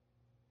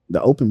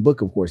 The open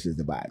book, of course, is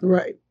the Bible.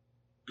 Right.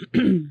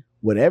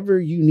 Whatever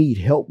you need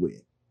help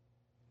with,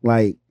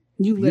 like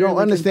you don't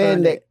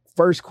understand that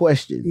first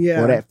question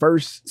or that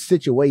first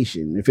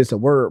situation, if it's a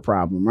word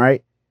problem,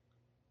 right?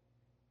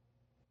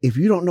 If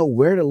you don't know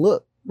where to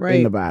look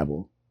in the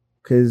Bible,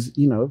 because,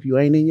 if you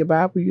ain't in your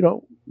Bible, you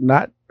don't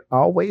not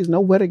always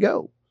know where to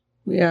go.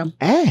 Yeah.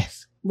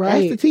 Ask.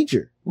 Right. Ask the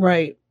teacher.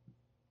 Right.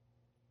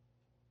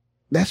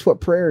 That's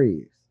what prayer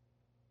is.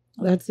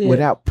 That's it.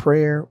 Without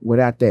prayer,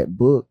 without that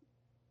book,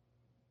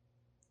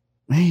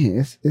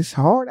 man, it's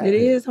hard out here.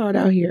 It is hard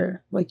out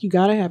here. Like, you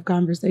got to have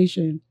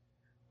conversation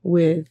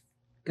with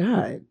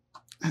God.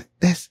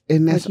 That's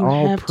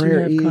all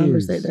prayer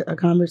is. A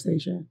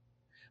conversation.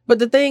 But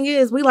the thing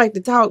is, we like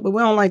to talk, but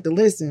we don't like to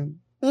listen.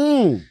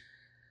 Girl,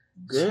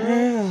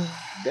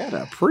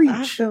 that'll preach.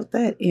 I felt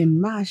that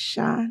in my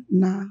shine.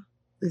 Nah,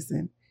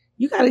 listen.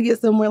 You got to get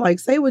somewhere, like,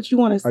 say what you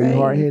want to say. Are you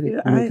hard-headed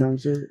when it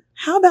comes to it?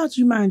 How about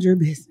you mind your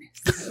business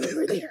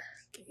over there?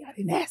 Okay, I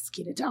didn't ask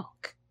you to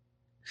talk.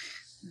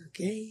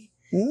 Okay.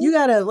 You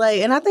got to, like,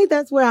 and I think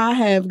that's where I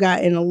have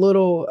gotten a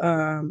little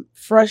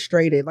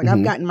frustrated. Like,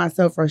 I've gotten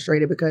myself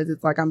frustrated because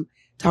it's like I'm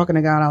talking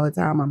to God all the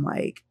time. I'm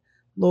like,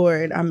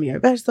 Lord, I'm your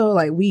vessel.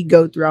 Like, we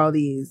go through all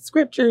these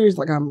scriptures.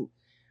 Like, I'm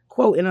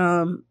quoting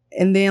them.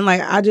 And then,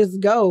 like, I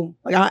just go.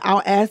 Like,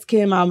 I'll ask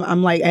him.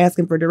 I'm like,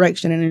 asking for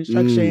direction and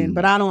instruction.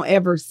 But I don't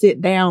ever sit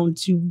down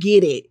to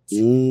get it.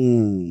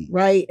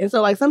 Right? And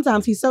so, like,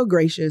 sometimes he's so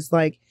gracious.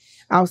 Like,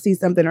 I'll see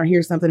something or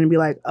hear something and be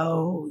like,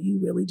 oh,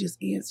 you really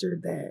just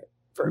answered that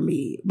for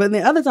me. But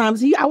then other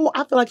times, I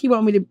feel like he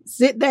wants me to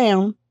sit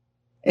down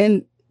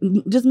and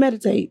just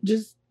meditate.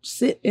 Just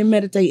sit and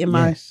meditate in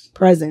my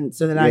presence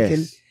so that I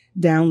can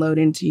download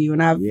into you.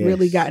 And I've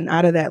really gotten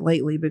out of that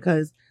lately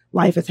because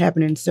life is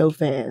happening so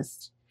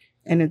fast.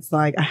 And it's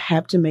like, I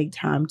have to make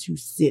time to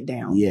sit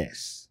down.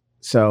 Yes.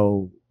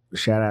 So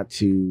shout out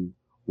to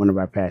one of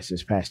our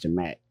pastors, Pastor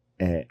Matt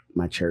at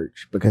my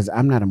church, because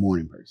I'm not a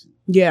morning person.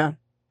 Yeah.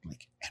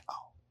 Like at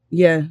all.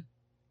 Yeah.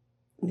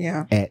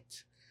 Yeah.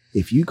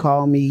 If you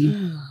call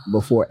me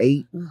before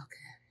 8,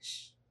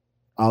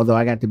 although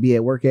I got to be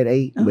at work at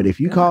 8, but if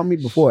you call me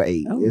before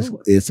 8,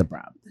 it's a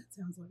problem. That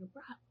sounds like a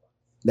problem.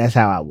 That's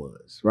how I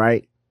was,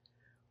 right?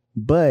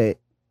 But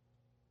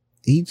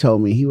he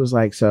told me, he was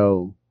like,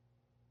 so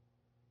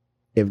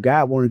if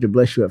God wanted to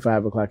bless you at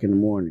 5 o'clock in the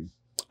morning,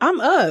 I'm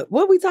up.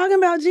 What we talking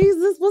about,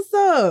 Jesus? What's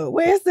up?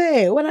 Where's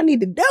that? What I need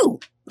to do?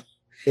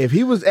 If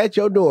he was at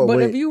your door,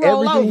 but if you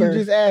roll everything over, you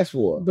just asked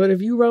for. But if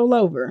you roll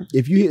over,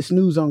 if you hit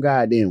snooze on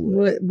God, then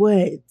what?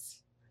 What?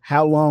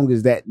 How long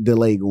is that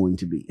delay going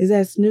to be? Is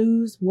that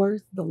snooze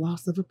worth the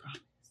loss of a promise?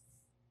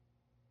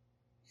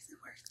 Is it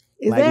worth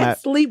it? Is like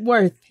that sleep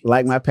worth it?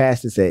 Like my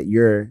pastor said,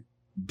 your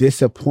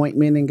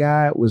disappointment in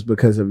God was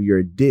because of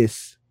your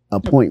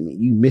disappointment.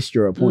 You missed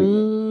your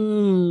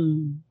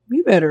appointment.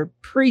 You better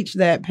preach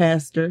that,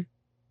 Pastor.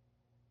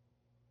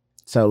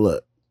 So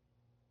look,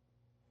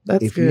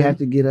 if you have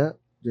to get up,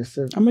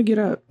 I'm gonna get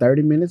up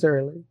 30 minutes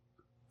early.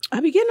 I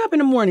be getting up in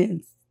the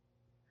mornings.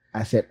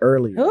 I said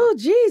early. Oh,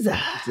 Jesus.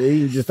 See,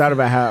 you just thought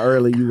about how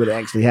early you would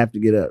actually have to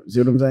get up. See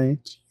what I'm saying?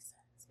 Jesus.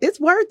 It's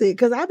worth it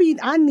because I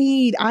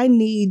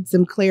need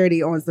some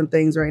clarity on some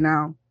things right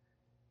now.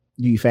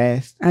 Do you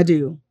fast? I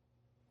do.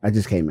 I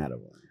just came out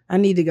of one. I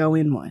need to go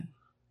in one.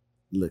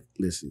 Look,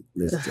 listen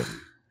to me.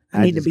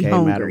 I need to be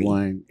hungry. Out of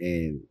one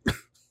and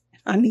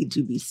I need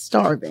to be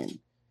starving.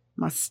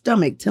 My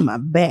stomach to my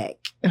back.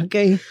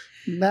 Okay.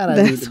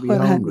 I need to be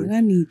hungry.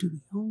 I need to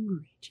be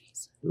hungry,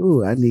 Jesus.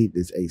 Ooh, I need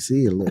this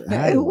AC a little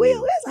higher.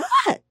 Will, it's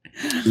hot.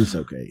 It's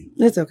okay.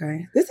 It's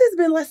okay. This has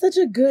been such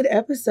a good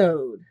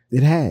episode.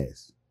 It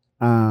has.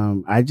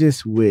 I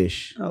just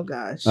wish. Oh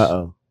gosh.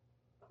 Uh-oh.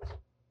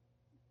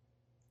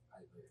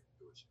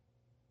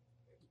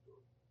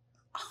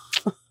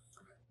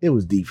 It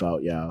was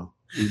default, y'all.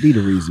 It'd be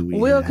the reason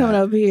Will coming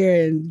up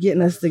here and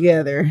getting us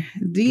together.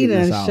 D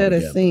done shut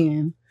us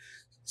in.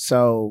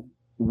 So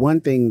one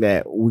thing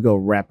that we go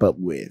wrap up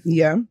with.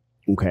 Yeah.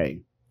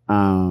 Okay.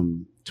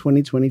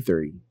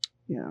 2023.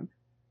 Yeah.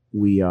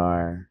 We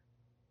are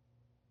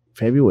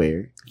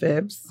February.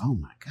 Febs. Oh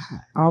my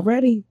God.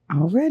 Already.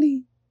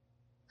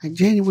 Like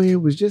January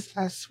was just,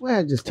 I swear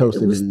I just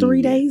toasted it. It was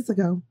 3 days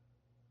ago.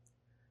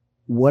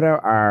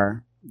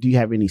 Do you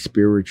have any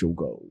spiritual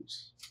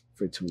goals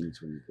for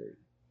 2023?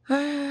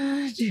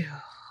 I do.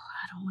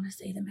 I don't want to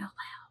say them out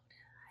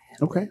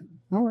loud. Okay.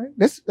 All right.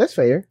 That's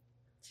fair.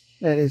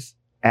 That is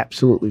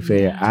absolutely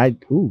fair. Yeah.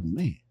 Oh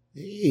man.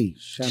 Hey,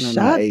 shout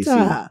out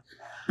to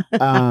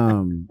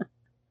AC.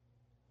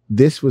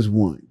 This was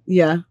one.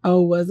 Yeah.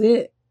 Oh, was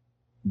it?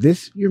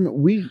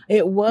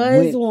 It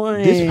was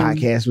one. This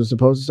podcast was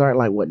supposed to start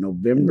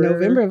November?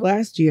 November of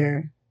last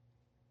year.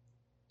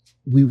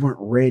 We weren't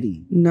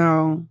ready.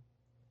 No.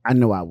 I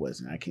know I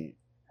wasn't. I can't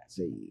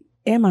say you.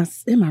 Am I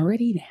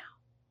ready now?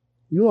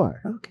 You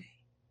are. Okay.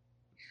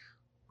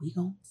 We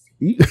gonna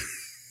see.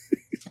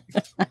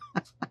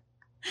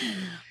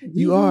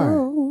 You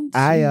are.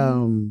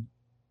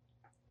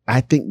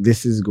 I think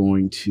this is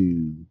going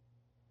to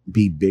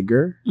be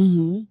bigger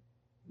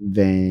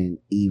than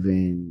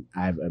even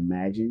I've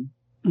imagined.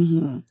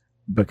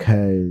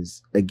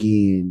 Because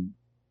again,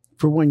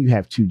 for one, you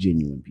have two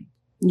genuine people.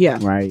 Yeah.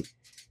 Right.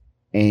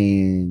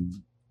 And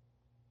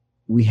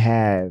we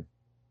have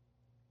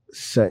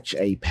such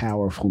a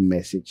powerful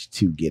message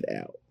to get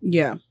out.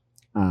 Yeah.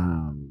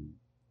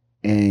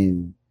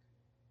 And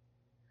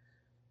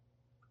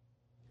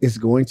it's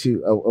going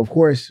to, of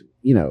course,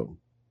 I'm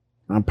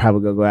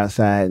probably going to go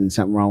outside and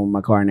something wrong with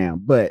my car now,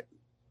 but.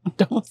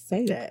 Don't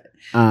say that.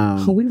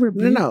 We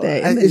rebuke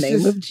that in the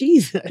name of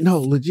Jesus. No,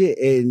 legit.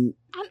 And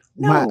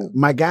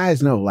my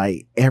guys know,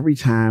 every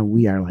time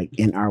we are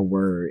in our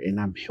word and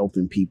I'm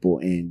helping people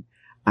and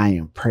I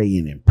am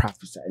praying and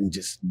prophesying and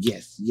just,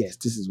 yes,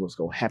 this is what's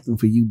going to happen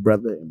for you,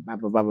 brother, and blah,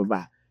 blah, blah, blah,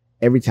 blah.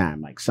 Every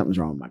time, something's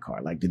wrong with my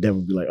car. The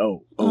devil be like,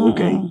 oh,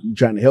 okay. You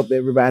trying to help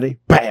everybody?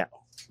 Pow.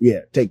 Yeah,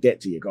 take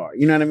that to your car.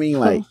 You know what I mean?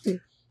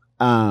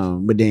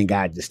 But then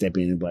God just step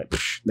in and be like,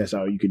 that's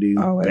all you could do.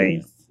 Always.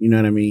 Bam. You know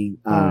what I mean?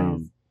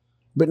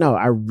 But no,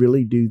 I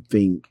really do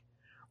think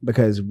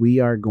because we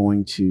are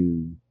going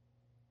to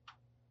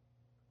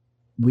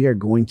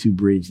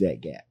bridge that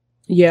gap.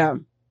 Yeah.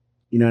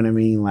 You know what I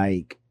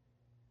mean?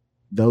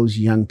 Those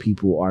young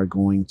people are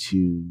going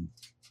to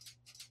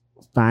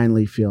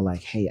finally feel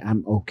like, hey,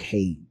 I'm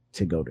okay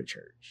to go to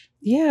church.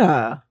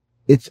 Yeah.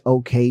 It's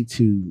okay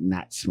to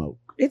not smoke.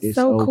 It's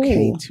so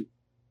okay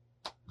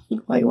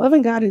cool.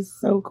 Loving God is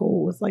so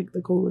cool. It's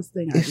the coolest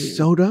thing I do. It's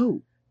so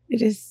dope.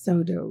 It is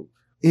so dope.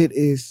 It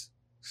is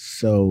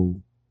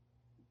so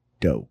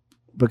dope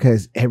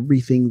because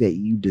everything that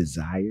you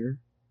desire,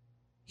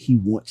 he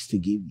wants to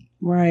give you.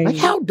 Right. Like,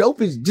 how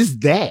dope is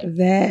just that?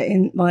 That,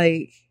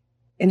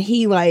 and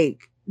he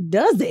like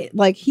does it.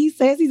 Like, he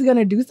says he's going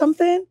to do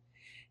something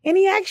and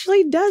he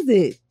actually does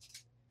it.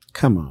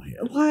 Come on here.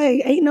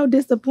 Like, ain't no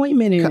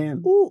disappointment in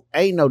him. Ooh,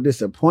 ain't no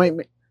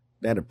disappointment.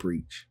 That'll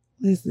preach.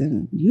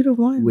 Listen, you the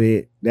one.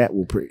 With that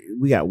will preach.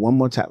 We got one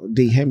more time.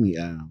 D, hand me,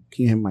 can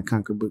you hand me my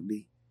Conquer book,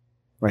 D?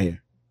 Right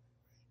here.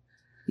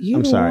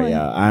 I'm sorry,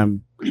 y'all.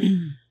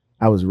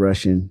 I was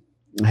rushing.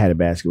 I had a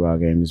basketball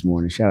game this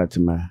morning. Shout out to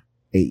my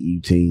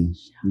 8U team.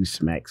 We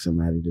smacked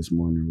somebody this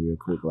morning real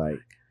quick. Like,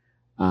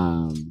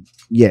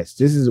 yes,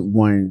 this is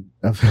one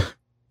of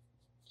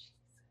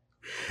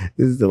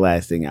this is the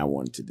last thing I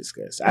wanted to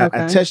discuss.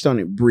 Okay. I touched on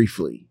it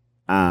briefly.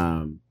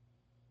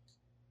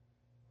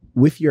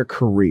 With your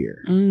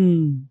career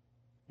and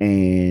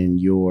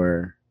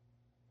your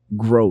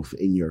growth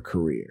in your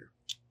career.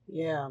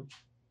 Yeah.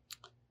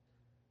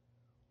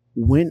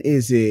 When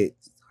is it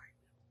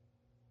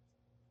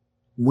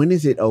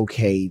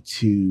okay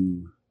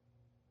to,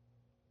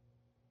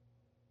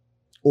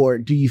 or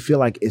do you feel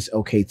like it's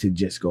okay to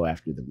just go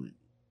after the money?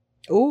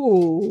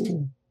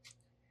 Ooh.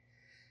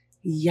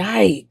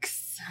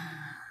 Yikes.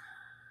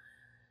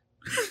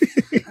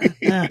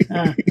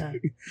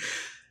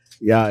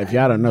 Y'all, if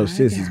y'all don't know,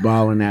 sis is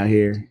balling out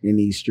here in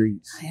these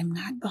streets. I am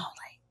not balling.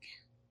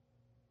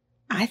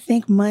 I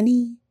think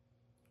money.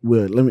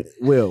 Will,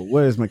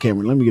 where's my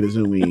camera? Let me get a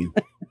zoom in.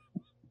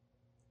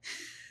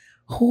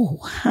 Oh,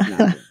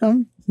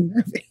 I'm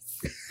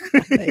nervous.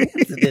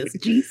 Answer this,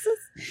 Jesus.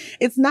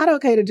 It's not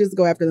okay to just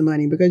go after the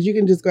money, because you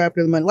can just go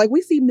after the money. Like,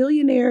 we see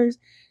millionaires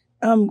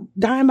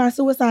dying by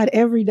suicide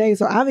every day.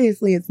 So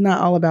obviously it's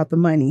not all about the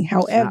money.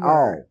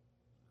 However,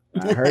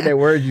 I heard that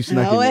word you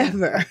snuck in.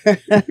 However,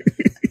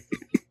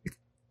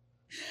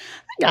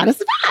 I gotta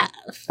survive.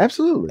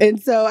 Absolutely.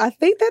 And so I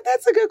think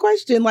that's a good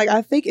question. Like,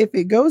 I think if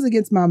it goes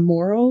against my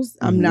morals,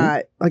 I'm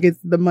not, like, it's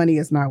the money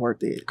is not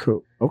worth it.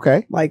 Cool.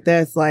 Okay. Like,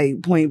 that's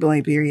like point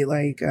blank period.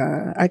 Like,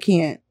 I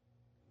can't,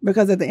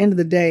 because at the end of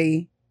the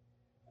day,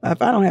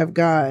 if I don't have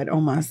God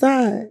on my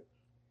side,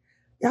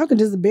 y'all can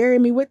just bury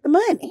me with the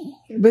money,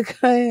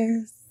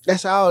 because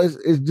that's all.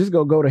 It's just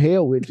gonna go to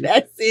hell with you.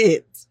 That's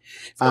it.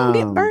 It's gonna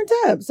get burnt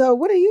up. So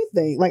what do you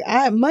think? Like,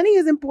 money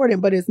is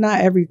important, but it's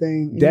not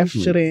everything. Definitely.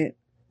 You shouldn't.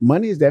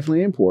 Money is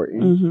definitely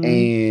important.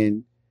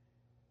 And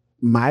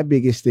my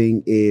biggest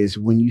thing is,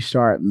 when you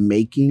start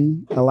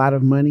making a lot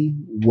of money,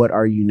 what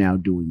are you now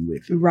doing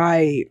with it?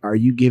 Right. Are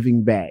you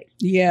giving back?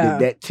 Yeah.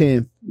 Did that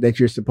 10th that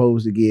you're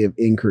supposed to give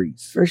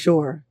increase? For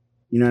sure.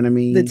 You know what I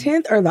mean? The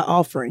 10th or the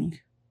offering?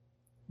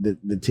 The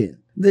 10th.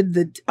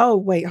 Oh,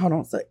 wait, hold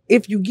on. So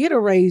if you get a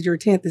raise, your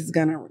 10th is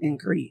going to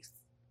increase.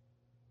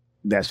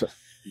 That's what.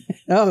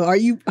 Oh, are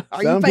you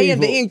paying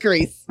the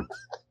increase?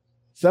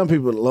 Some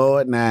people,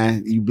 Lord, nah,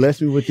 you bless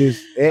me with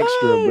this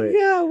extra, but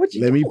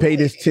let me pay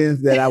this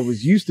 10th that I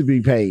was used to be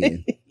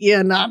paying.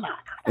 Yeah, no.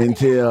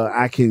 Until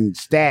I can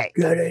stack.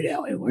 No.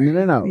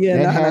 Yeah,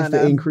 that has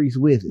to increase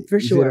with it.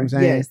 For sure. See what I'm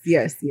saying?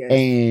 Yes.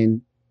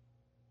 And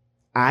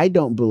I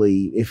don't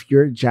believe, if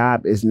your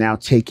job is now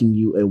taking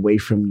you away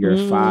from your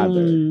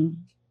father,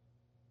 then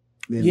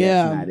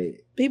that's not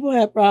it. People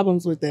have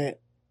problems with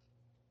that.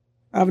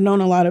 I've known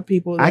a lot of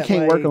people that, I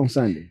can't work on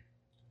Sunday.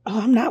 Oh,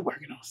 I'm not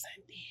working on Sunday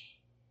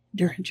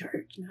during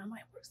church. I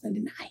might work Sunday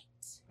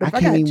nights. I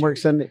can't even work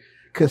Sunday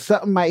because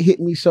something might hit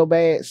me so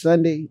bad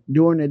Sunday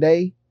during the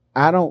day.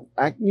 You know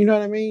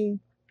what I mean?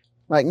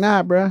 Like,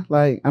 nah, bruh.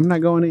 Like, I'm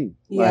not going in.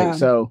 Yeah. Like,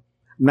 so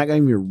I'm not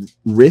going to even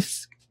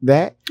risk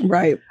that.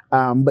 Right.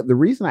 But the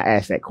reason I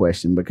asked that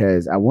question,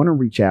 because I want to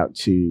reach out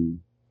to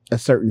a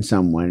certain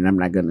someone, and I'm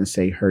not going to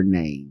say her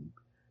name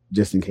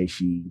just in case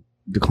she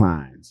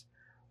declines,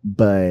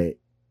 but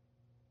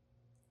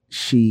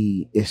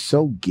she is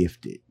so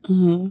gifted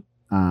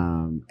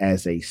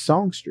as a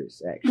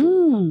songstress,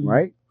 actually,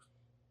 right?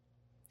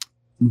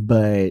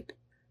 But,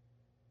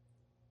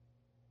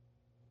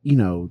 you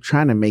know,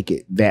 trying to make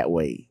it that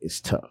way is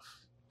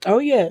tough. Oh,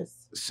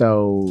 yes.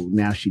 So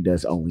now she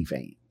does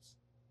OnlyFans.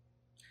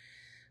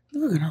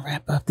 We're going to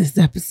wrap up this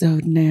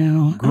episode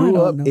now.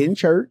 Grew up in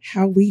church.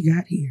 How we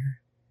got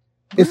here.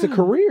 It's a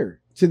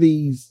career to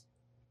these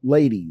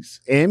ladies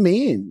and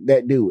men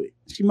that do it.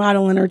 She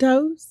modeling her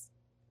toes?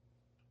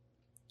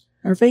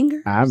 Her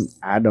fingers?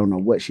 I don't know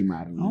what she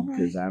modeling,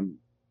 because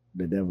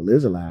the devil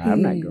is a lie.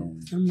 I'm not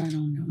going. I'm not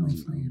on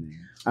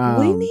no.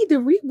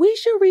 We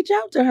should reach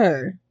out to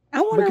her.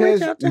 I want to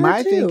reach out to her too.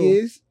 My thing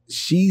is,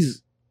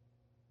 she's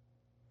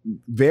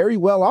very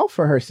well off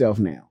for herself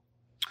now.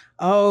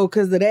 Oh,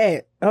 because of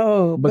that.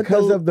 Oh,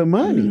 because of the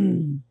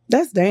money.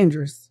 That's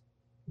dangerous.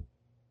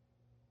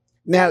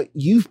 Now,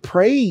 you've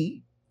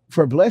prayed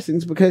for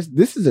blessings, because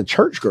this is a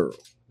church girl.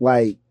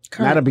 Like,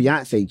 not a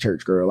Beyonce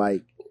church girl.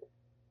 Like,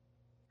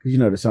 you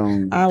know the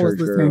song. I was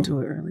listening to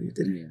it earlier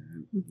today.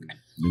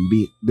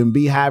 Them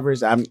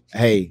beehivers.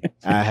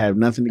 I have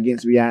nothing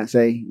against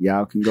Beyonce.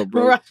 Y'all can go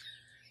broke. Right.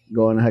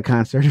 Go on her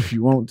concert if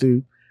you want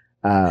to.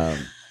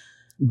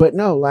 But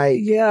no, like,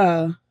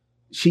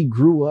 she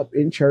grew up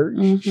in church.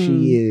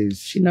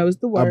 She knows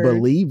the word. A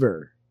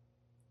believer.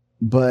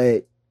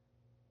 But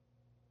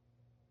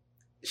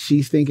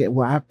she's thinking,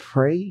 well, I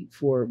prayed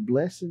for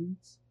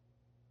blessings.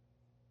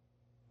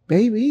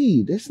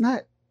 Baby, that's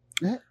not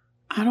that.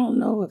 I don't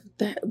know if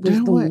that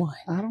was the one.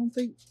 I don't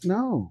think,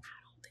 no.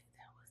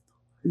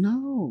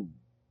 No.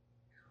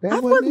 I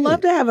would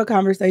love to have a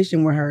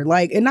conversation with her.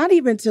 Like, and not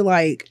even to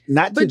like,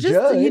 not to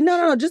judge.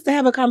 No, just to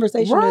have a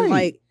conversation and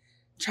like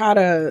try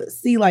to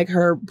see like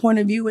her point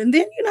of view and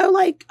then,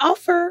 like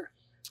offer.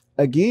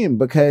 Again,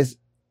 because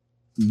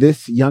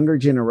this younger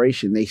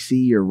generation, they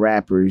see your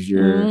rappers,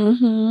 your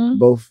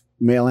both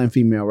male and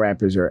female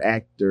rappers or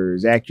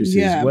actors,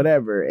 actresses,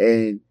 whatever.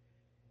 And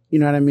you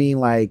know what I mean?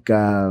 Like,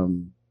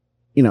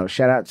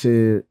 shout out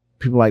to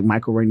people like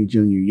Michael Rainey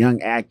Jr.,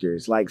 young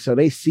actors. Like, so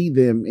they see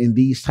them in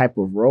these type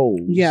of roles.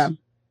 Yeah.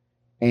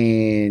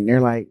 And they're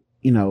like,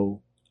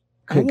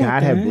 could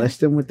God have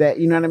blessed them with that?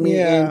 You know what I mean?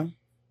 Yeah. And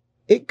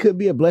it could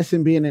be a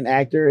blessing being an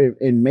actor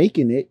and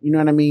making it, you know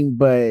what I mean?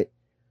 But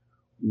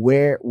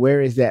where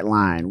is that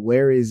line?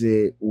 Where is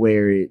it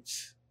where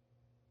it's,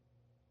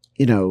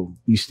 you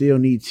still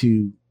need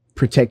to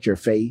protect your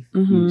faith.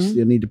 You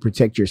still need to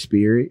protect your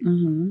spirit,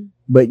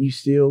 but you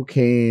still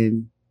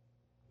can,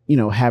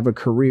 have a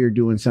career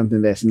doing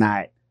something that's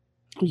not,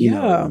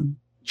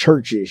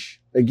 churchish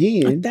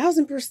again.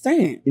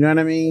 1,000%. You know what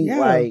I mean? Yeah.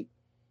 Like,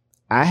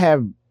 I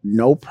have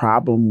no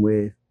problem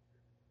with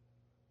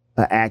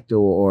an actor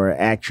or an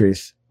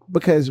actress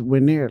because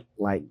when they're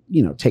like,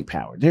 take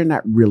power, they're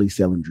not really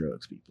selling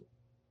drugs, people.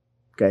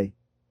 Okay?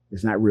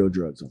 It's not real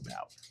drugs on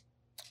power.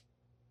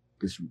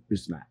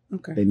 It's not.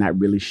 Okay. They're not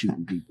really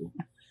shooting people.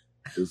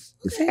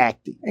 It's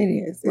acting. It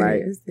is.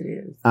 Right? It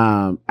is.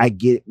 I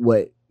get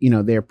what,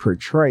 they're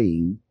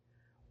portraying.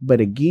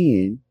 But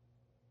again,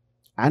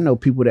 I know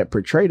people that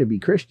portray to be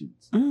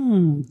Christians.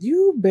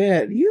 You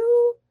better.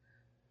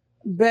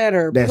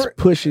 That's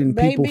pushing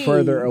people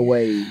further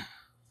away.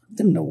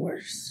 Them the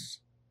worst.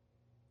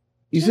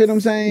 You see what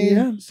I'm saying?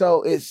 Yeah.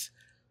 So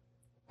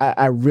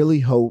I really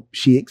hope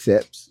she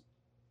accepts.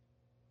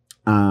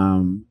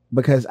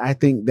 Because I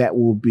think that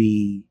will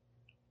be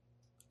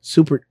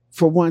super,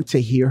 for one, to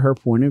hear her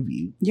point of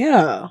view.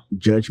 Yeah.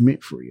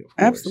 Judgment free, of course.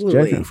 Absolutely.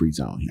 Judgment free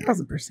zone here.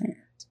 1,000%.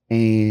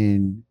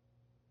 And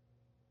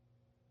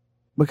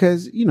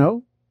because,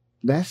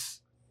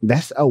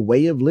 that's a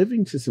way of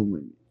living to some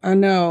women. I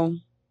know.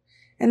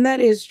 And that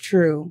is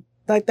true.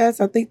 Like I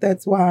think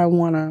that's why I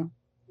want to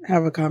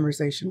have a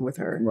conversation with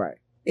her. Right.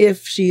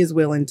 If she is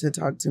willing to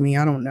talk to me.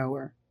 I don't know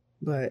her,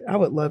 but I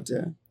would love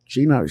to.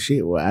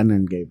 Well, I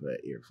done gave her an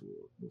earful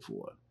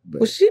before.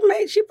 But well, she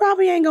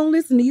probably ain't going to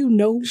listen to you.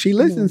 No. She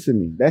listens to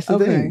me. That's the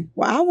thing.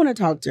 Well, I want to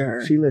talk to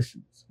her. She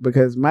listens.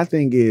 Because my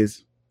thing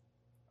is,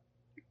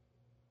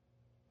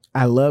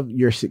 I love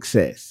your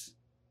success,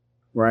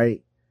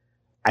 right?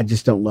 I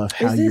just don't love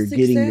how you're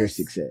getting your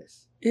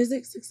success. Is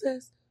it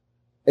success?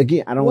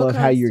 Again, I don't love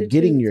how you're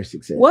getting your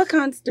success. What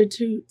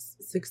constitutes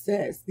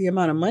success? The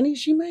amount of money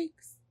she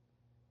makes?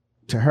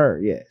 To her,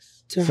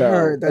 yes. To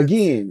her.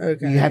 Again,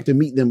 you have to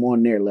meet them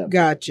on their level.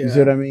 Gotcha. You see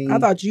what I mean? I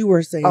thought you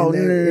were saying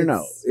that.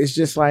 No. It's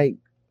just like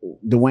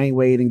Dwayne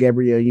Wade and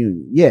Gabrielle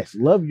Union. Yes,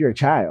 love your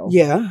child.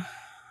 Yeah.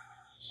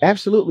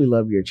 Absolutely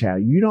love your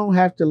child. You don't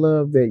have to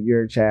love that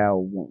your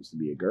child wants to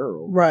be a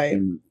girl. Right.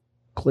 And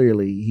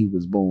clearly he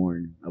was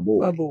born a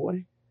boy. A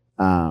boy.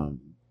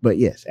 But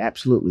yes,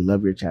 absolutely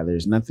love your child.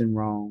 There's nothing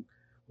wrong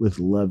with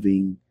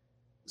loving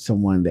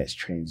someone that's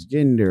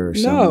transgender or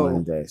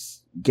someone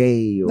that's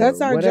gay or that's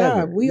our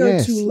whatever. job. We are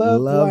to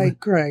love like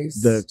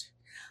Christ.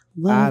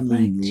 Love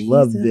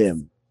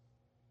them.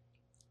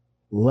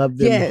 Love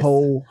them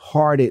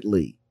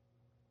wholeheartedly.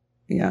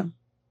 Yeah.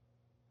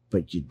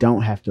 But you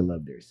don't have to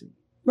love their sin.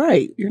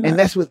 Right. And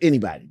that's with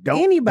anybody. Don't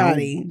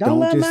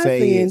love just my say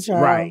sin, it's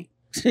child. right.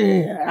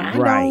 I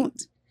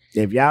don't.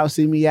 If y'all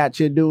see me out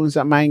here doing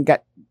something, I ain't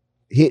got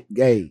hit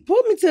gay.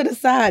 Put me to the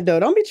side though.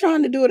 Don't be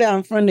trying to do it out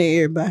in front of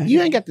everybody.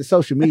 You ain't got the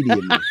social media.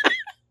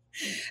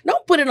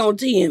 Don't put it on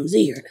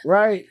TMZ.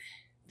 Right.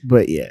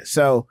 But yeah,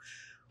 so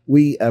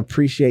we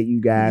appreciate you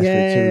guys for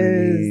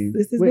tuning in.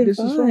 This has been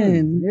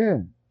fun. Yeah.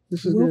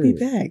 This is we'll good.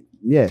 Be back.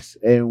 Yes.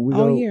 And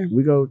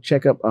we go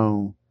check up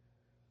on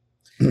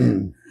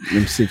them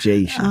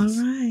situations.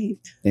 All right.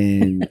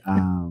 And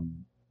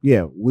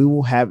we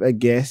will have a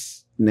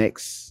guest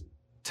next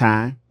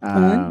time.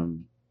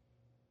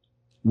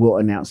 We'll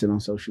announce it on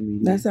social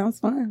media. That sounds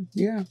fun.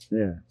 Yeah.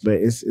 Yeah. But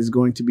it's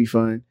going to be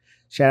fun.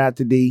 Shout out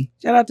to D.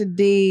 Shout out to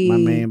D. My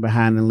man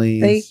behind the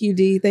lens. Thank you,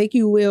 D. Thank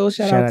you, Will.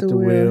 Shout out to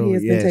Will. He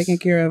has been taking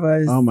care of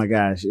us. Oh my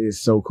gosh.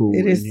 It's so cool.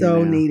 It is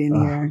so neat in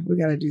here. We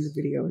got to do the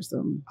video or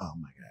something. Oh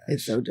my gosh.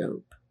 It's so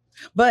dope.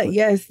 But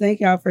yes,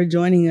 thank y'all for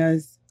joining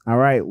us. All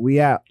right.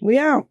 We out. We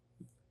out.